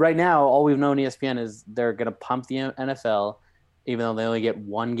right now all we've known ESPN is they're going to pump the NFL, even though they only get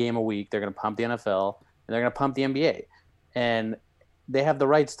one game a week. They're going to pump the NFL and they're going to pump the NBA, and they have the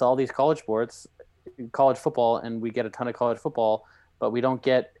rights to all these college sports, college football, and we get a ton of college football, but we don't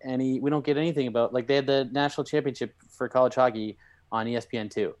get anything about, like, they had the national championship for college hockey on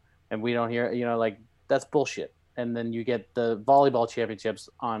ESPN2, and we don't hear, like, that's bullshit. And then you get the volleyball championships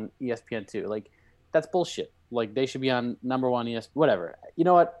on ESPN2. Like, that's bullshit. Like, they should be on number one ESPN, whatever. You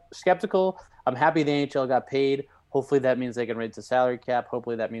know what? Skeptical. I'm happy the NHL got paid. Hopefully that means they can raise the salary cap.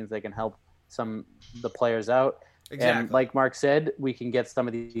 Hopefully that means they can help the players out. Exactly. And like Mark said, we can get some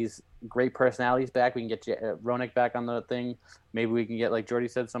of these great personalities back. We can get Roenick back on the thing. Maybe we can get, like Jordy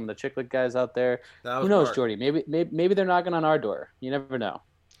said, some of the Chicklet guys out there. Who knows, Mark. Jordy? Maybe they're knocking on our door. You never know.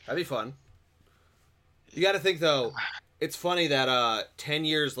 That'd be fun. You got to think, though, it's funny that 10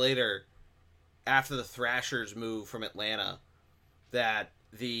 years later, after the Thrashers move from Atlanta, that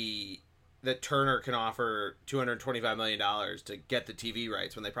Turner can offer $225 million to get the TV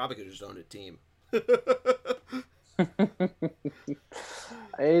rights when they probably could have just owned a team.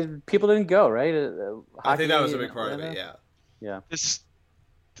 People didn't go, right? I think that was a big part of it. Yeah. This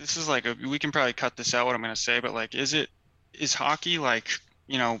is like we can probably cut this out, what I'm going to say, but like, is hockey like,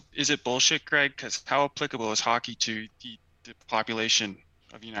 is it bullshit, Greg? Because how applicable is hockey to the population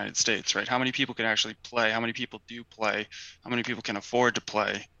of the United States, right? How many people can actually play? How many people do play? How many people can afford to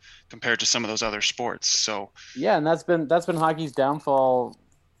play compared to some of those other sports? So yeah, and that's been hockey's downfall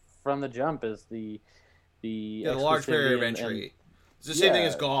from the jump, is the large barrier of entry. It's the same thing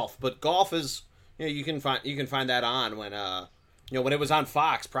as golf, but golf is, you can find that on when when it was on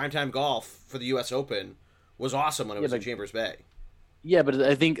Fox. Primetime golf for the U.S. Open was awesome when it was in Chambers Bay. Yeah, but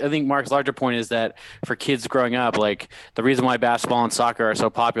I think Mark's larger point is that for kids growing up, like, the reason why basketball and soccer are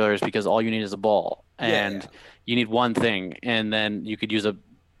so popular is because all you need is a ball, and you need one thing, and then you could use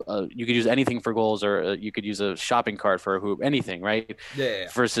anything for goals, or you could use a shopping cart for a hoop, anything, right? Yeah.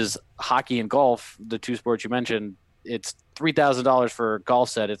 Versus hockey and golf, the two sports you mentioned, it's $3,000 for a golf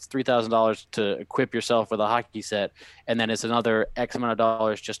set. It's $3,000 to equip yourself with a hockey set, and then it's another X amount of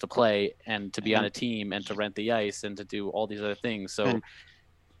dollars just to play and to be on a team and to rent the ice and to do all these other things. So,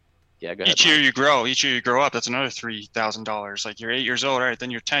 yeah, go ahead. Each year you grow up. That's another $3,000. Like, you're 8 years old, right? Then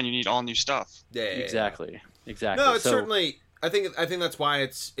you're 10. You need all new stuff. Yeah. Exactly. No, it's certainly. I think that's why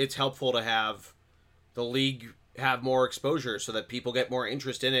it's helpful to have the league have more exposure so that people get more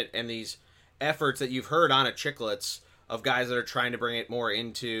interest in it, and these efforts that you've heard on at Chicklets of guys that are trying to bring it more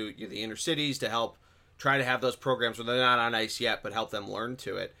into the inner cities to help try to have those programs where they're not on ice yet, but help them learn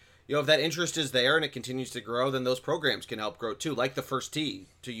to it. If that interest is there and it continues to grow, then those programs can help grow too, like the First Tee,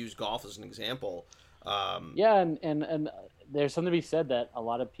 to use golf as an example. Yeah, and there's something to be said that a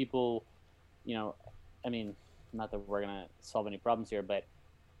lot of people, I mean, not that we're going to solve any problems here, but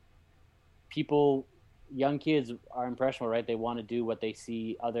young kids are impressionable, right? They want to do what they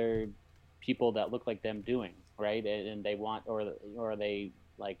see other people that look like them doing, right? And they want, or they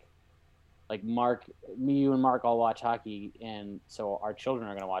like Mark, you and Mark all watch hockey, and so our children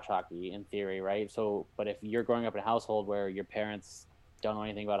are going to watch hockey in theory, right? So, but if you're growing up in a household where your parents don't know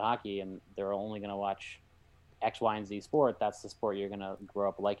anything about hockey and they're only going to watch X, Y, and Z sport, that's the sport you're going to grow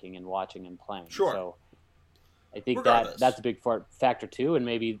up liking and watching and playing. Sure. So I think Regardless. that's a big factor too, and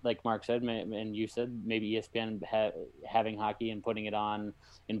maybe, like Mark said, and you said, maybe ESPN having hockey and putting it on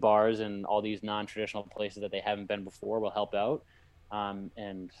in bars and all these non-traditional places that they haven't been before will help out.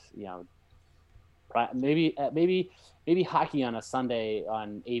 And maybe hockey on a Sunday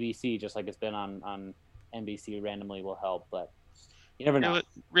on ABC, just like it's been on NBC randomly, will help. But you never know.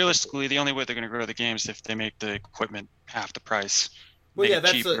 Realistically, the only way they're going to grow the game is if they make the equipment half the price. Well, yeah,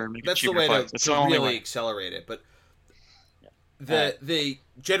 that's the way to really accelerate it. But the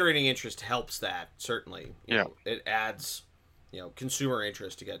generating interest helps that, certainly. You know, it adds, consumer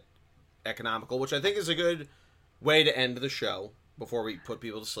interest to get economical, which I think is a good way to end the show before we put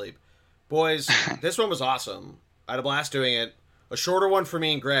people to sleep. Boys, this one was awesome. I had a blast doing it. A shorter one for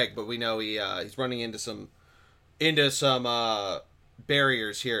me and Greg, but we know he's running into some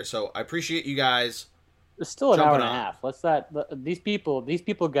barriers here. So I appreciate you guys. It's still an hour and a half. Let's not. These people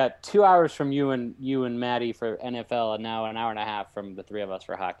got 2 hours from you and Maddie for NFL, and now an hour and a half from the three of us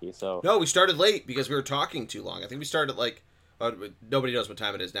for hockey. So no, we started late because we were talking too long. I think we started nobody knows what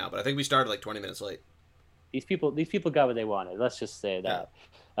time it is now, but I think we started 20 minutes late. These people got what they wanted. Let's just say that.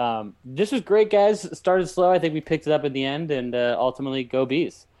 Yeah. This was great, guys. It started slow. I think we picked it up at the end, and ultimately, go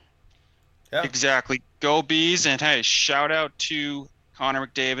Bees. Yeah. Exactly. Go Bees, and hey, shout out to Connor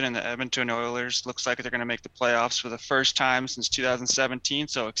McDavid and the Edmonton Oilers. Looks like they're going to make the playoffs for the first time since 2017,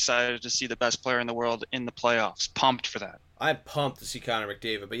 so excited to see the best player in the world in the playoffs. Pumped for that. I'm pumped to see Connor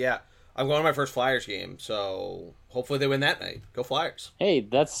McDavid, but yeah, I'm going to my first Flyers game, so hopefully they win that night. Go Flyers. Hey,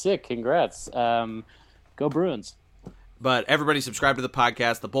 that's sick. Congrats. Go Bruins. But everybody subscribe to the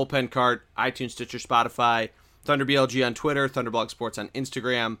podcast, The Bullpen Cart, iTunes, Stitcher, Spotify, Thunder BLG on Twitter, Thunderblog Sports on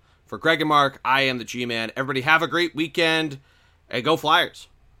Instagram. For Greg and Mark, I am the G-Man. Everybody have a great weekend, and go Flyers.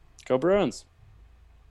 Go Bruins.